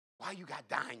 Why you got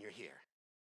dye in your hair?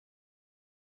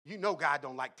 You know God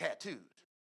don't like tattoos.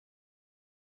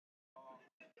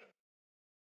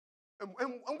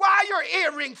 And why are your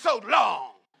earrings so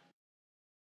long?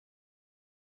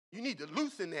 You need to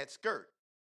loosen that skirt.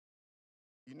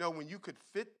 You know, when you could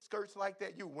fit skirts like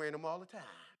that, you were wearing them all the time.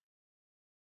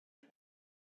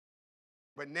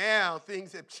 But now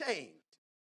things have changed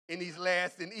in these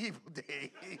last and evil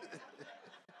days.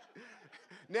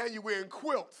 Now you're wearing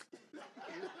quilts.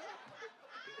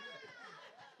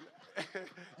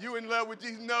 You in love with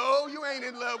Jesus? No, you ain't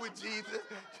in love with Jesus.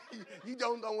 You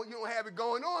don't have it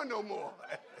going on no more.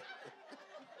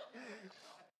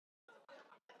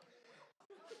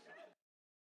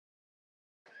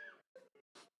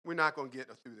 We're not going to get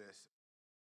through this.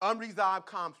 Unresolved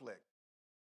conflict,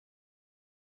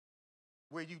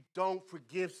 where you don't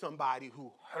forgive somebody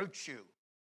who hurt you,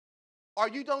 or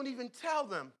you don't even tell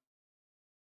them.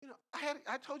 You know,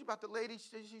 I told you about the lady.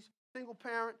 She's a single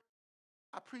parent.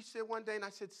 I preached it one day, and I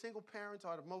said single parents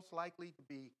are the most likely to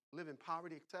live in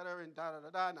poverty, et cetera, and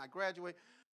da-da-da-da, and I graduate.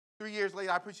 3 years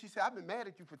later, I preached. She said, I've been mad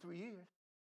at you for 3 years.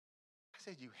 I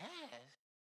said, you have?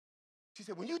 She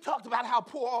said, when you talked about how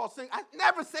poor all sing, I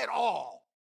never said all.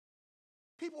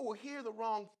 People will hear the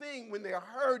wrong thing when they're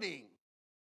hurting.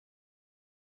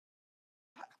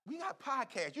 We got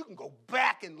podcasts. You can go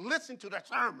back and listen to the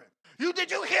sermon. Did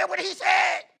you hear what he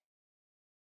said?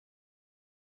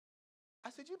 I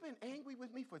said, you've been angry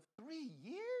with me for 3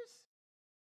 years?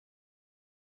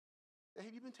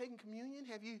 Have you been taking communion?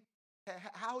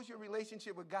 How's your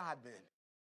relationship with God been?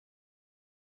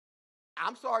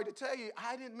 I'm sorry to tell you,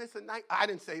 I didn't miss a night. I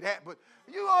didn't say that, but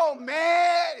you all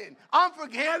mad and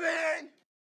unforgiving.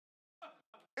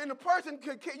 And the person,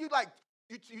 you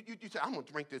say, I'm going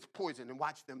to drink this poison and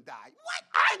watch them die. What?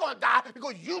 I ain't going to die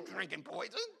because you drinking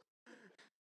poison.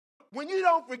 When you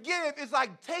don't forgive, it's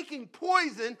like taking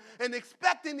poison and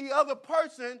expecting the other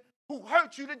person who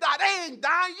hurt you to die. They ain't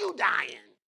dying, you dying.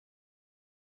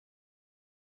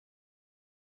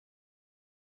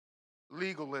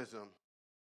 Legalism,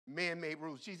 man-made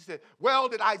rules. Jesus said, well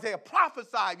did Isaiah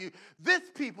prophesy of you. This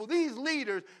people, these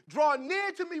leaders, draw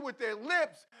near to me with their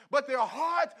lips, but their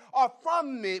hearts are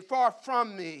from me, far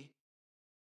from me.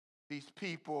 These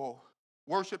people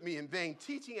worship me in vain,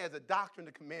 teaching as a doctrine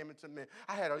the commandments of men.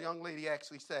 I had a young lady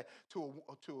actually say to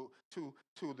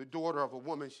the daughter of a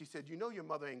woman, she said, you know your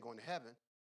mother ain't going to heaven.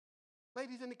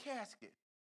 Lady's in the casket.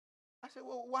 I said,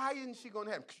 well, why isn't she going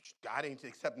to heaven? God ain't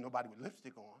accepting nobody with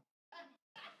lipstick on.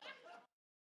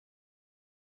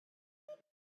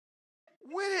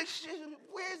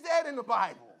 Where's that in the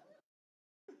Bible?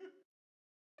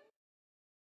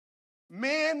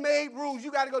 Man-made rules.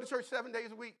 You got to go to church 7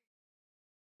 days a week.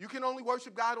 You can only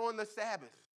worship God on the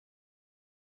Sabbath.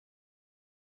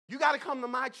 You got to come to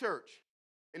my church.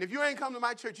 And if you ain't come to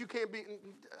my church, you can't be.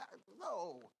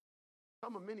 No.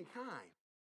 Come of many kinds.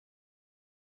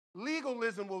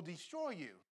 Legalism will destroy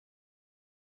you.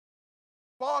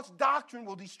 False doctrine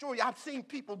will destroy you. I've seen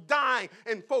people dying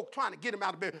and folk trying to get him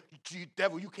out of bed.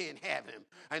 Devil, you can't have him.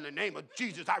 In the name of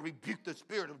Jesus, I rebuke the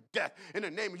spirit of death. In the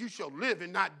name of you shall live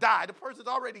and not die. The person's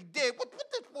already dead. Put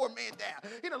this poor man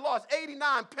down. He done lost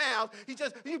 89 pounds.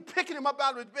 You picking him up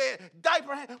out of his bed.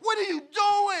 Diaper hand. What are you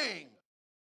doing?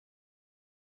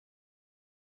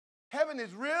 Heaven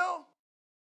is real,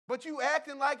 but you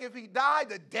acting like if he died,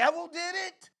 the devil did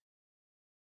it?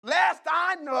 Last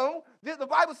I know, the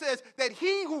Bible says that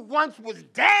he who once was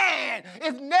dead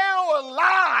is now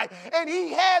alive, and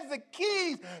he has the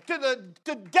keys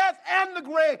to death and the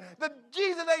grave.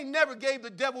 Jesus ain't never gave the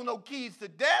devil no keys to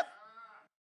death.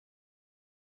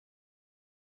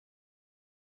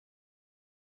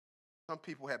 Some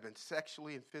people have been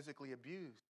sexually and physically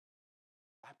abused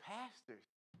by pastors.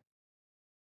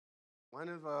 One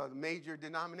of the major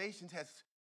denominations has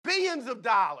billions of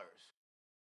dollars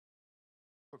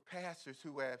for pastors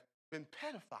who have been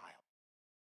pedophiles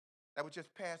that would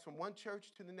just pass from one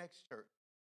church to the next church,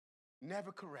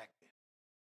 never corrected.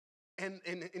 And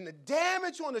the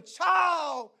damage on a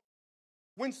child,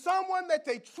 when someone that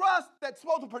they trust that's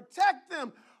supposed to protect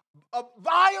them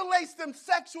violates them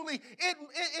sexually,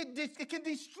 it can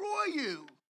destroy you.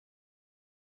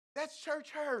 That's church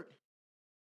hurt.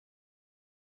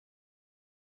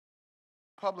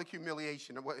 Public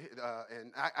humiliation,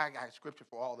 and I got scripture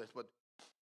for all this, but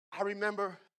I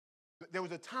remember there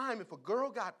was a time if a girl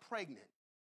got pregnant,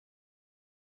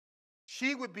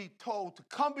 she would be told to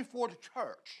come before the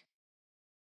church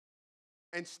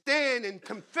and stand and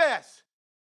confess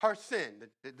her sin.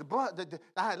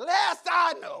 Last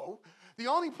I know, the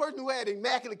only person who had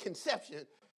immaculate conception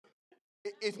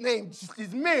is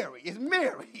Mary. It's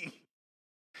Mary.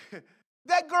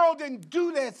 That girl didn't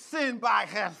do that sin by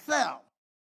herself.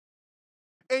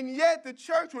 And yet the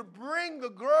church would bring the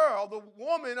girl, the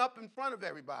woman, up in front of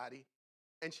everybody,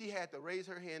 and she had to raise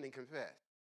her hand and confess.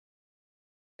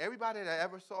 Everybody that I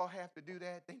ever saw have to do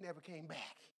that, they never came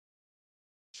back.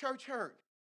 Church hurt.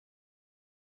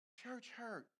 Church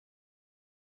hurt.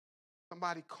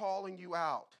 Somebody calling you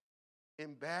out,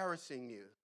 embarrassing you,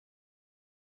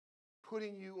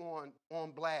 putting you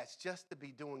on blast just to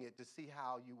be doing it to see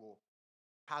how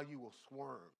you will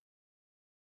squirm.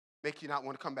 Make you not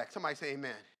want to come back. Somebody say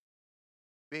amen.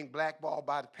 Being blackballed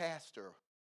by the pastor,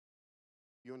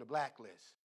 you're on the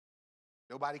blacklist.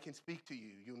 Nobody can speak to you.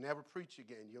 You'll never preach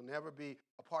again. You'll never be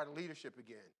a part of leadership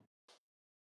again.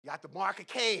 You got the mark of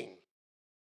Cain.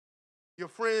 Your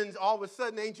friends all of a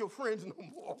sudden ain't your friends no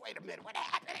more. Wait a minute, what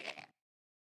happened here?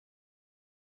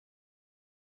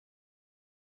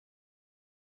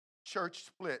 Church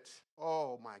splits.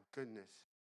 Oh my goodness.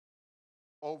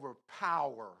 Over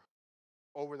power.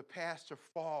 Over the pastor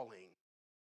falling,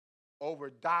 over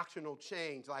doctrinal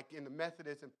change, like in the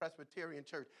Methodist and Presbyterian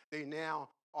church, they now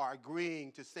are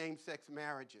agreeing to same-sex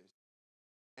marriages.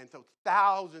 And so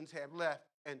thousands have left.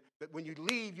 And when you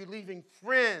leave, you're leaving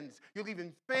friends, you're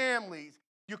leaving families,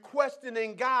 You're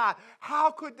questioning God. How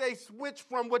could they switch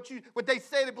from what they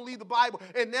say they believe the Bible,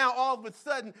 and now all of a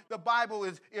sudden the Bible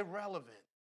is irrelevant?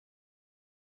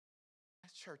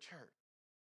 That's church hurt.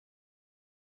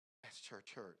 That's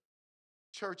church hurt.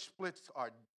 Church splits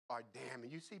are damning.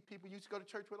 You see people you used to go to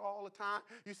church with all the time.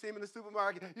 You see them in the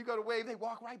supermarket. You go to Wave, they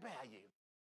walk right by you.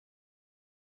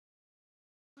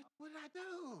 What did I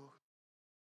do?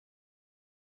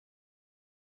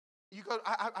 You go.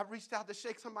 I reached out to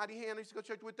shake somebody's hand. I used to go to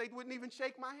church with. They wouldn't even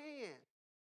shake my hand.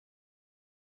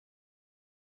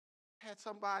 Had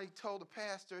somebody told the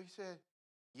pastor. He said,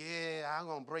 "Yeah, I'm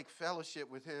gonna break fellowship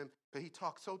with him because he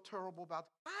talked so terrible about."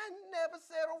 I never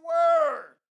said a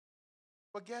word.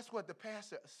 But guess what? The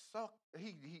pastor sucked.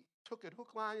 He took it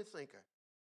hook, line, and sinker.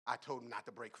 I told him not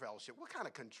to break fellowship. What kind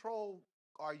of control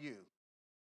are you?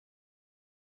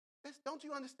 Don't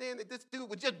you understand that this dude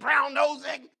was just brown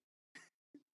nosing?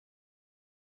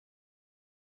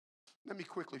 Let me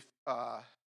quickly, let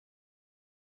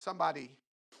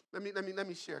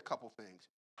me share a couple things.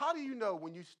 How do you know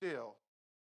when you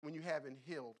haven't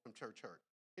healed from church hurt?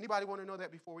 Anybody want to know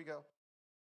that before we go?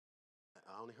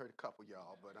 I only heard a couple,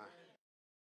 y'all, but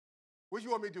what do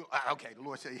you want me to do? Okay, the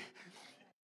Lord said.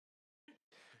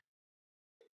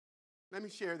 Let me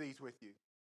share these with you.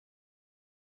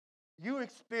 You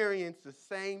experience the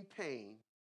same pain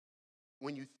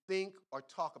when you think or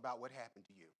talk about what happened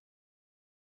to you.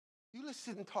 You just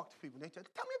sit and talk to people. And they tell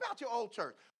me about your old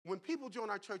church. When people join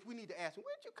our church, we need to ask them,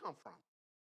 where'd you come from?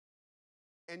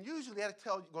 And usually they're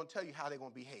going to tell you how they're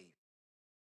going to behave.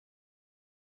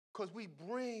 Because we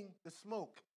bring the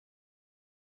smoke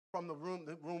from the room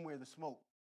where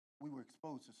we were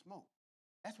exposed to smoke.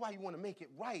 That's why you want to make it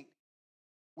right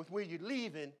with where you're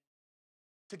leaving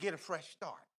to get a fresh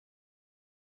start.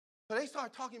 So they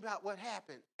start talking about what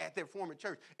happened at their former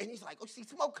church. And he's like, oh, see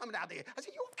smoke coming out there. I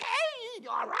said, you okay? You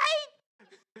all right?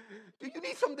 Do you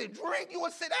need something to drink? You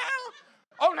want to sit down?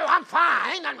 Oh, no, I'm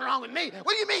fine. Ain't nothing wrong with me.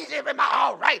 What do you mean, am I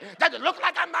all right? Does it look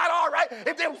like I'm not all right?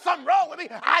 If there was something wrong with me,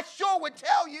 I sure would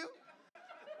tell you.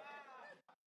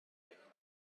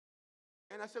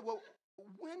 And I said, well,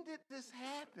 when did this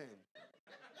happen?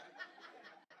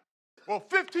 Well,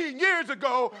 15 years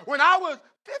ago, when I was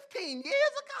 15 years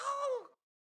ago.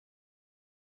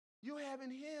 You haven't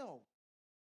healed.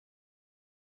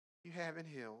 You haven't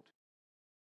healed.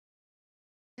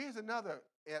 Here's another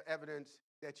evidence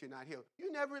that you're not healed.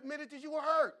 You never admitted that you were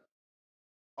hurt.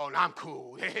 Oh, no, I'm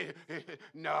cool.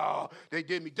 No, they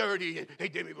did me dirty and they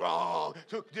did me wrong.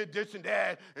 Did this and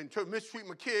that and mistreat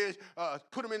my kids.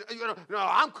 Put them in. No,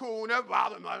 I'm cool. Never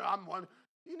bother me. I'm one.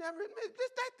 You never admitted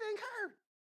that thing hurt.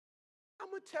 I'm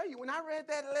gonna tell you, when I read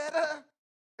that letter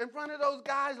in front of those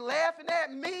guys laughing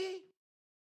at me.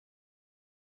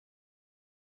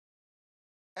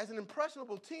 As an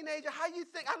impressionable teenager, how you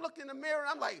think? I looked in the mirror and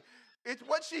I'm like, is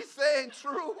what she's saying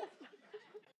true?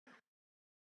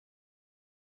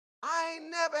 I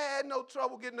ain't never had no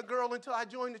trouble getting a girl until I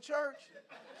joined the church.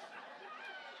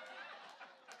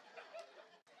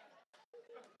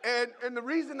 And the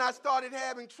reason I started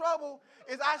having trouble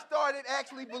is I started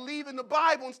actually believing the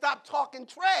Bible and stopped talking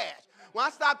trash. When I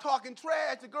stopped talking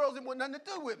trash, the girls didn't want nothing to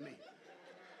do with me.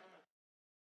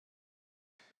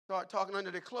 Start talking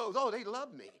under their clothes. Oh, they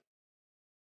love me.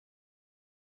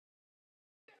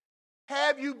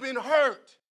 Have you been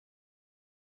hurt?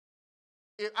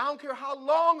 I don't care how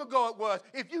long ago it was.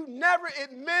 If you never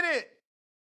admitted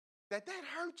that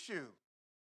hurt you,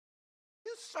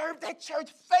 you served that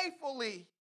church faithfully.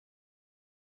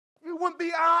 You wouldn't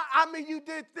be, you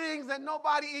did things that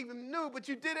nobody even knew, but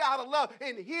you did it out of love.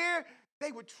 And here,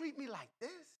 they would treat me like this.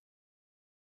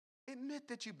 Admit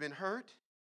that you've been hurt.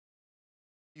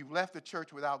 You've left the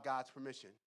church without God's permission.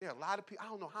 There are a lot of people, I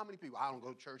don't know how many people, I don't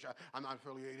go to church, I'm not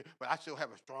affiliated, but I still have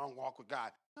a strong walk with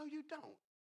God. No, you don't.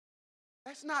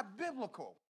 That's not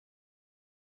biblical.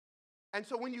 And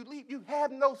so when you leave, you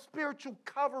have no spiritual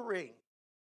covering.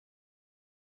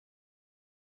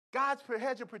 God's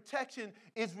hedge of protection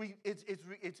is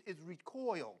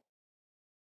recoil.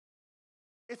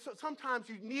 Sometimes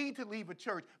you need to leave a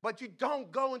church, but you don't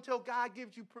go until God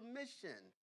gives you permission.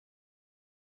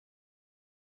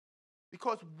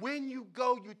 Because when you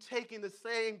go, you're taking the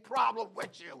same problem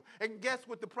with you. And guess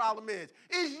what the problem is?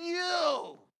 It's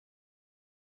you.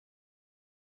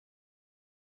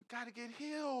 You got to get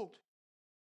healed.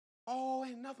 Oh,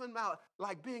 ain't nothing about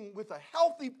like being with a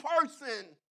healthy person.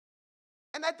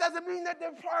 And that doesn't mean that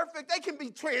they're perfect. They can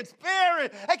be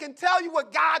transparent. They can tell you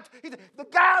what God, the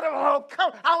God of all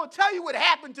come. I will tell you what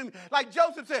happened to me. Like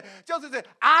Joseph said,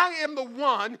 I am the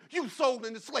one you sold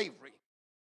into slavery.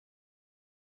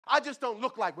 I just don't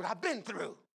look like what I've been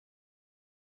through.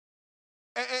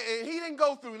 And he didn't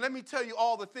go through, let me tell you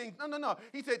all the things. No.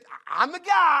 He said, I'm the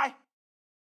guy,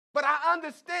 but I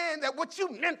understand that what you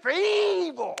meant for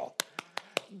evil,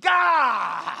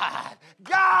 God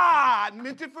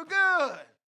meant it for good.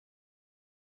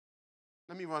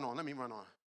 Let me run on.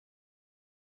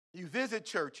 You visit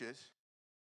churches,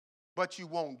 but you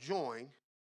won't join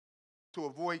to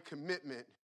avoid commitment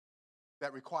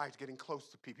that requires getting close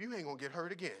to people. You ain't going to get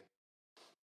hurt again.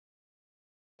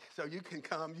 So you can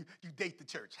come, you date the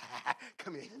church.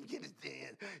 Come here, let me get this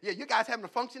in. Yeah, you guys having a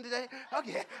function today?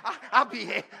 Okay, I'll be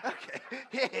here. Okay,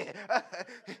 yeah.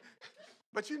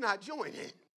 But you're not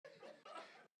joining.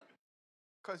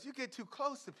 Because you get too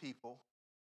close to people,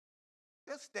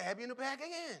 they'll stab you in the back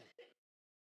again.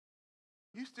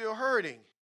 You still hurting.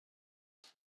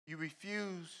 You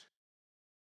refuse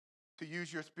to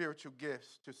use your spiritual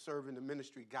gifts to serve in the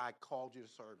ministry God called you to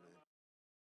serve in.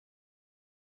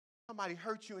 Somebody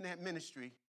hurt you in that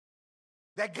ministry.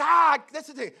 That God, that's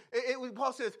the thing.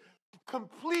 Paul says,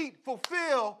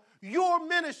 fulfill your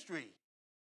ministry.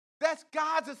 That's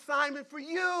God's assignment for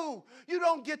you. You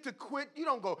don't get to quit. You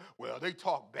don't go, well, they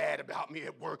talk bad about me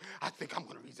at work. I think I'm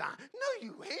going to resign. No,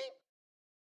 you ain't.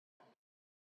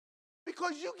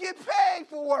 Because you get paid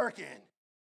for working.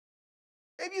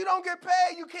 If you don't get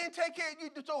paid, you can't take care of you.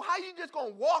 So how you just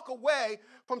going to walk away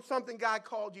from something God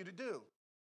called you to do?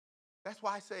 That's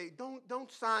why I say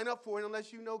don't sign up for it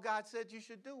unless you know God said you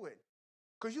should do it.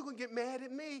 Because you can get mad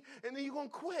at me and then you're going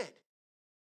to quit.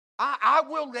 I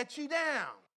will let you down.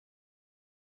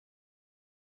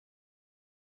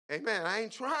 Amen. I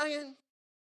ain't trying.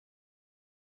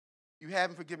 You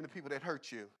haven't forgiven the people that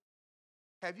hurt you.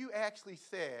 Have you actually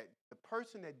said, the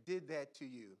person that did that to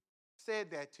you,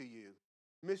 said that to you,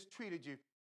 mistreated you,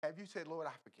 have you said, Lord,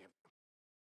 I forgive them?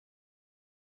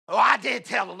 Oh, I did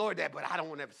tell the Lord that, but I don't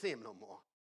want to ever see him no more.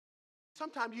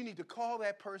 Sometimes you need to call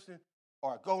that person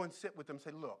or go and sit with them and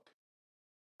say, look,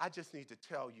 I just need to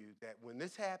tell you that when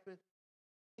this happened,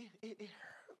 it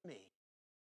hurt me.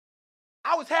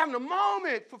 I was having a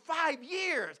moment for 5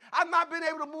 years. I've not been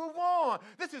able to move on.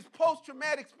 This is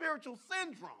post-traumatic spiritual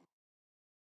syndrome.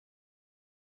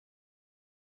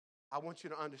 I want you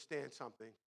to understand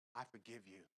something. I forgive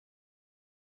you.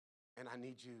 And I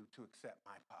need you to accept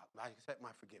my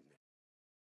forgiveness.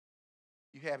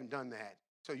 You haven't done that,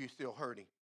 so you're still hurting.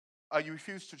 You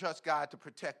refuse to trust God to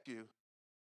protect you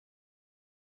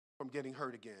from getting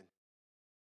hurt again.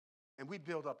 And we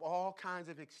build up all kinds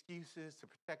of excuses to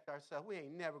protect ourselves. We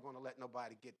ain't never going to let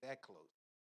nobody get that close.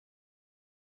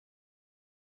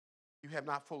 You have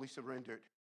not fully surrendered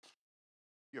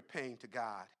your pain to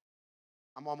God.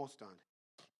 I'm almost done.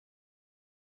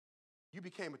 You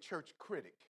became a church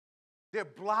critic. There are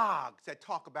blogs that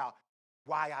talk about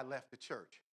why I left the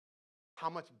church, how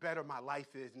much better my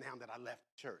life is now that I left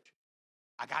the church.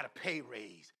 I got a pay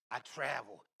raise. I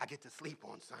travel. I get to sleep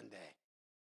on Sunday.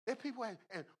 There are people, and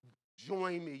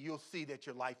join me, you'll see that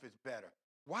your life is better.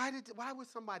 Why would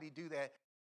somebody do that?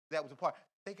 That was a part.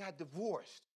 They got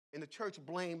divorced, and the church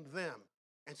blamed them.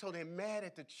 And so they're mad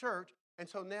at the church, and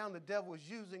so now the devil is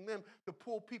using them to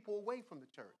pull people away from the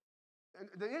church. And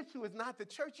the issue is not the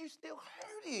church. You're still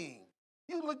hurting.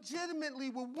 You legitimately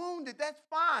were wounded. That's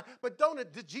fine. But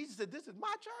Jesus said, this is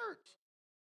my church.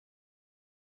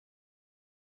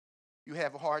 You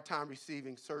have a hard time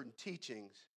receiving certain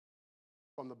teachings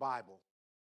from the Bible.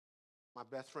 My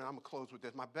best friend, I'm going to close with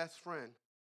this. My best friend,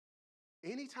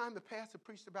 anytime the pastor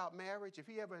preached about marriage, if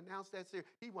he ever announced that series,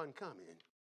 he wasn't coming.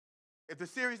 If the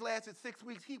series lasted 6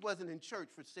 weeks, he wasn't in church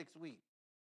for 6 weeks.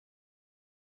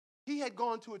 He had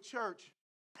gone to a church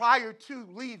prior to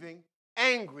leaving,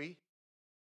 angry,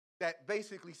 that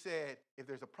basically said, if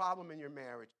there's a problem in your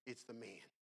marriage, it's the man.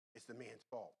 It's the man's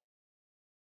fault.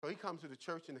 So he comes to the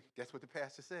church, and guess what the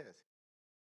pastor says?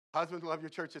 Husbands, love your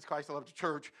church as Christ loved the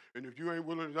church, and if you ain't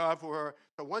willing to die for her.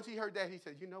 So once he heard that, he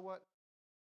said, you know what?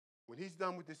 When he's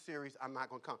done with this series, I'm not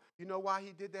going to come. You know why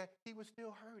he did that? He was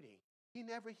still hurting. He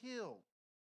never healed.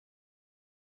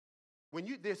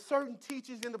 There's certain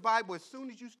teachings in the Bible, as soon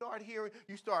as you start hearing,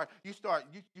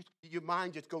 your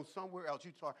mind just goes somewhere else.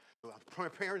 You start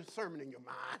preparing a sermon in your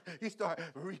mind. You start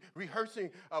rehearsing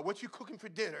what you're cooking for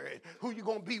dinner and who you're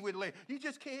going to be with later. You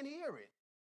just can't hear it.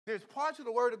 There's parts of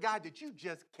the Word of God that you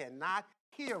just cannot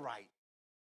hear right.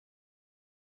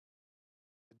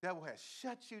 The devil has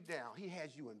shut you down. He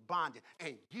has you in bondage,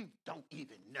 and you don't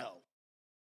even know.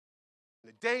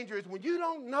 The danger is when you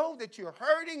don't know that you're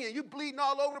hurting and you're bleeding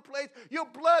all over the place, your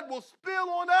blood will spill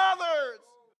on others.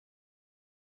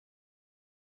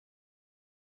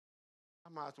 I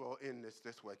might as well end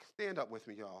this way. Stand up with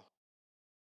me, y'all.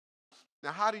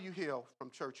 Now, how do you heal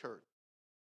from church hurt?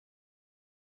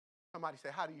 Somebody say,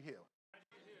 how do you heal?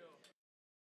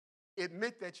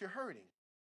 Admit that you're hurting.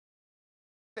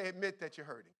 Say, admit that you're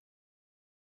hurting.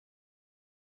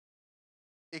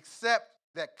 Accept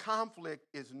that conflict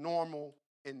is normal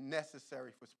and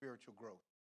necessary for spiritual growth.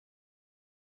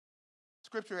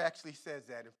 Scripture actually says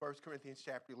that in 1 Corinthians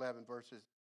chapter 11, verses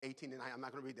 18 and 19. I'm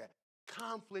not going to read that.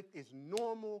 Conflict is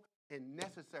normal and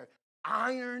necessary.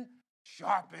 Iron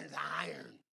sharpens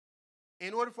iron.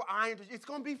 In order for iron to, it's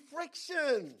going to be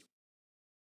friction.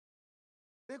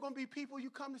 There are going to be people you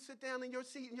come to sit down in your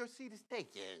seat, and your seat is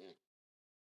taken.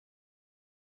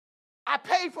 I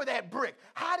paid for that brick.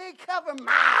 How they cover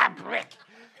my brick?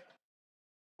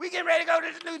 We getting ready to go to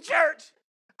this new church.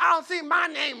 I don't see my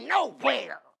name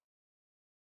nowhere.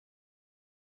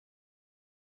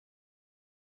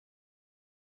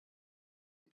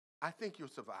 I think you'll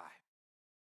survive.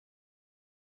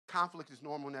 Conflict is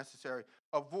normal and necessary.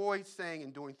 Avoid saying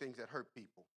and doing things that hurt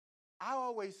people. I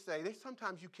always say,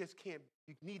 sometimes you kids can't,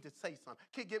 you need to say something.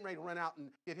 Kid getting ready to run out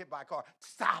and get hit by a car.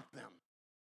 Stop them.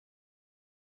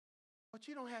 But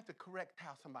you don't have to correct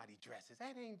how somebody dresses.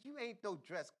 You ain't no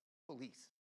dress police.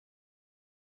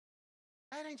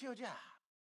 That ain't your job.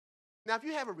 Now, if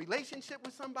you have a relationship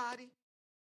with somebody,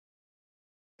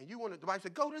 and you want to, the Bible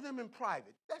said, go to them in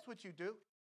private. That's what you do.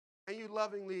 And you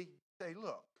lovingly say,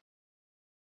 look,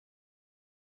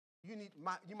 you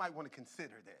might want to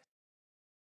consider this.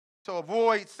 So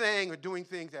avoid saying or doing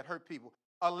things that hurt people.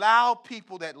 Allow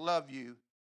people that love you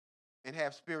and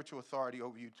have spiritual authority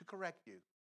over you to correct you.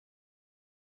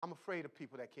 I'm afraid of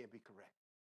people that can't be correct.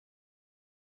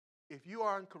 If you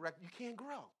aren't correct, you can't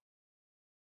grow.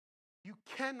 You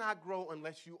cannot grow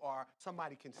unless you are,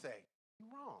 somebody can say, you're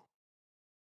wrong.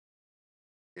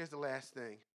 Here's the last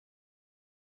thing.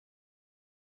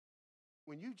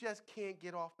 When you just can't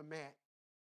get off the mat,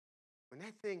 when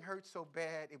that thing hurt so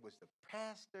bad, it was the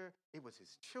pastor, it was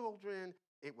his children,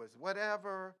 it was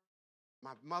whatever.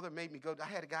 My mother made me go. I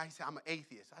had a guy, he said, I'm an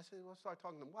atheist. I said, well, start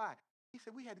talking to him. Why? He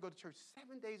said, we had to go to church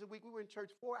 7 days a week. We were in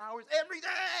church 4 hours every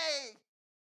day.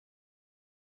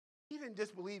 He didn't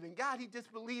disbelieve in God. He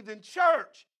disbelieved in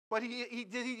church. But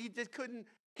he just couldn't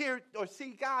hear or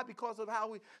see God because of how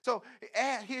we. So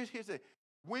here's it.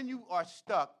 When you are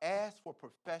stuck, ask for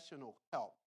professional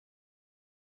help.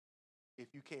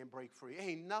 If you can't break free.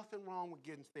 Ain't nothing wrong with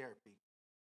getting therapy.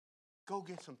 Go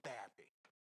get some therapy.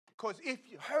 Because if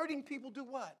you're hurting people, do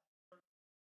what?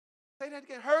 Say that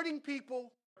again. Hurting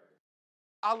people.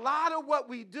 A lot of what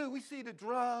we do, we see the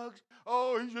drugs.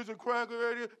 Oh, he's just a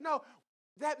cracker. No,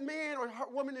 that man or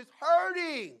woman is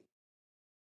hurting.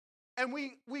 And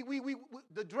we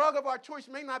the drug of our choice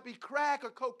may not be crack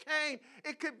or cocaine.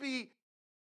 It could be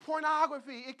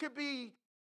pornography. It could be,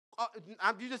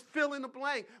 you just fill in the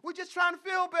blank. We're just trying to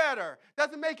feel better.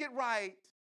 Doesn't make it right.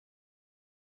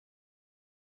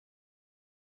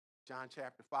 John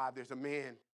chapter 5, there's a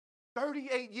man,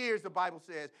 38 years, the Bible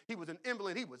says. He was an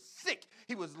invalid. He was sick.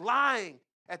 He was lying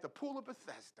at the pool of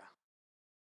Bethesda.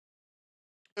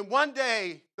 And one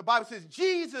day, the Bible says,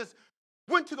 Jesus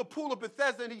went to the pool of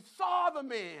Bethesda and he saw the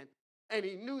man and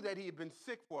he knew that he had been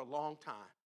sick for a long time.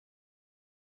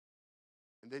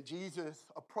 And then Jesus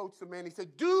approached the man. He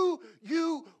said, do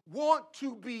you want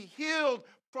to be healed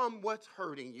from what's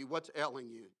hurting you, what's ailing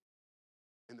you?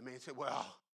 And the man said,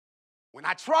 well, when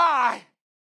I try,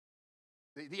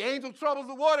 the angel troubles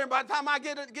the water, and by the time I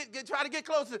try to get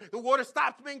closer, the water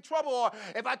stops being troubled. Or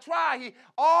if I try,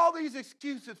 all these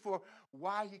excuses for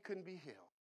why he couldn't be healed.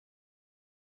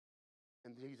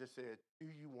 And Jesus said, do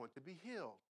you want to be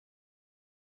healed?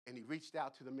 And he reached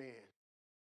out to the man.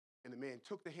 And the man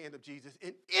took the hand of Jesus,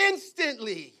 and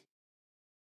instantly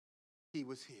he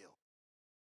was healed.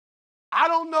 I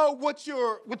don't know what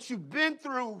you've been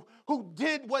through, who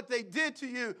did what they did to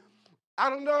you.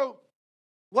 I don't know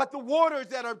what the waters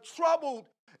that are troubled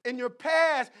in your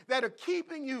past that are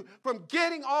keeping you from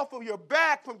getting off of your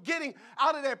back, from getting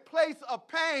out of that place of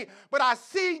pain. But I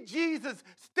see Jesus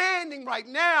standing right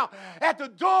now at the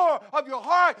door of your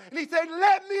heart, and he said,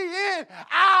 let me in.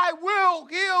 I will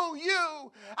heal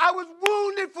you. I was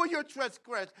wounded for your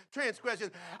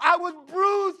transgressions. I was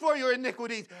bruised for your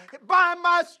iniquities. By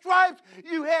my stripes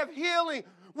you have healing.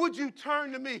 Would you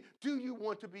turn to me? Do you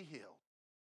want to be healed?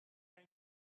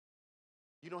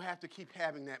 You don't have to keep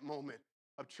having that moment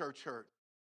of church hurt.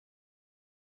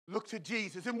 Look to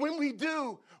Jesus. And when we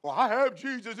do, well, I have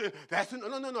Jesus. That's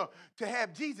no. To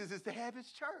have Jesus is to have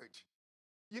his church.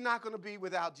 You're not going to be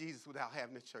without Jesus without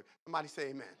having his church. Somebody say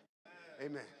amen.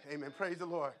 Amen. Amen. Amen. Praise the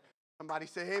Lord. Somebody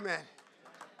say amen.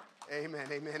 Amen.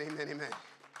 Amen. Amen. Amen.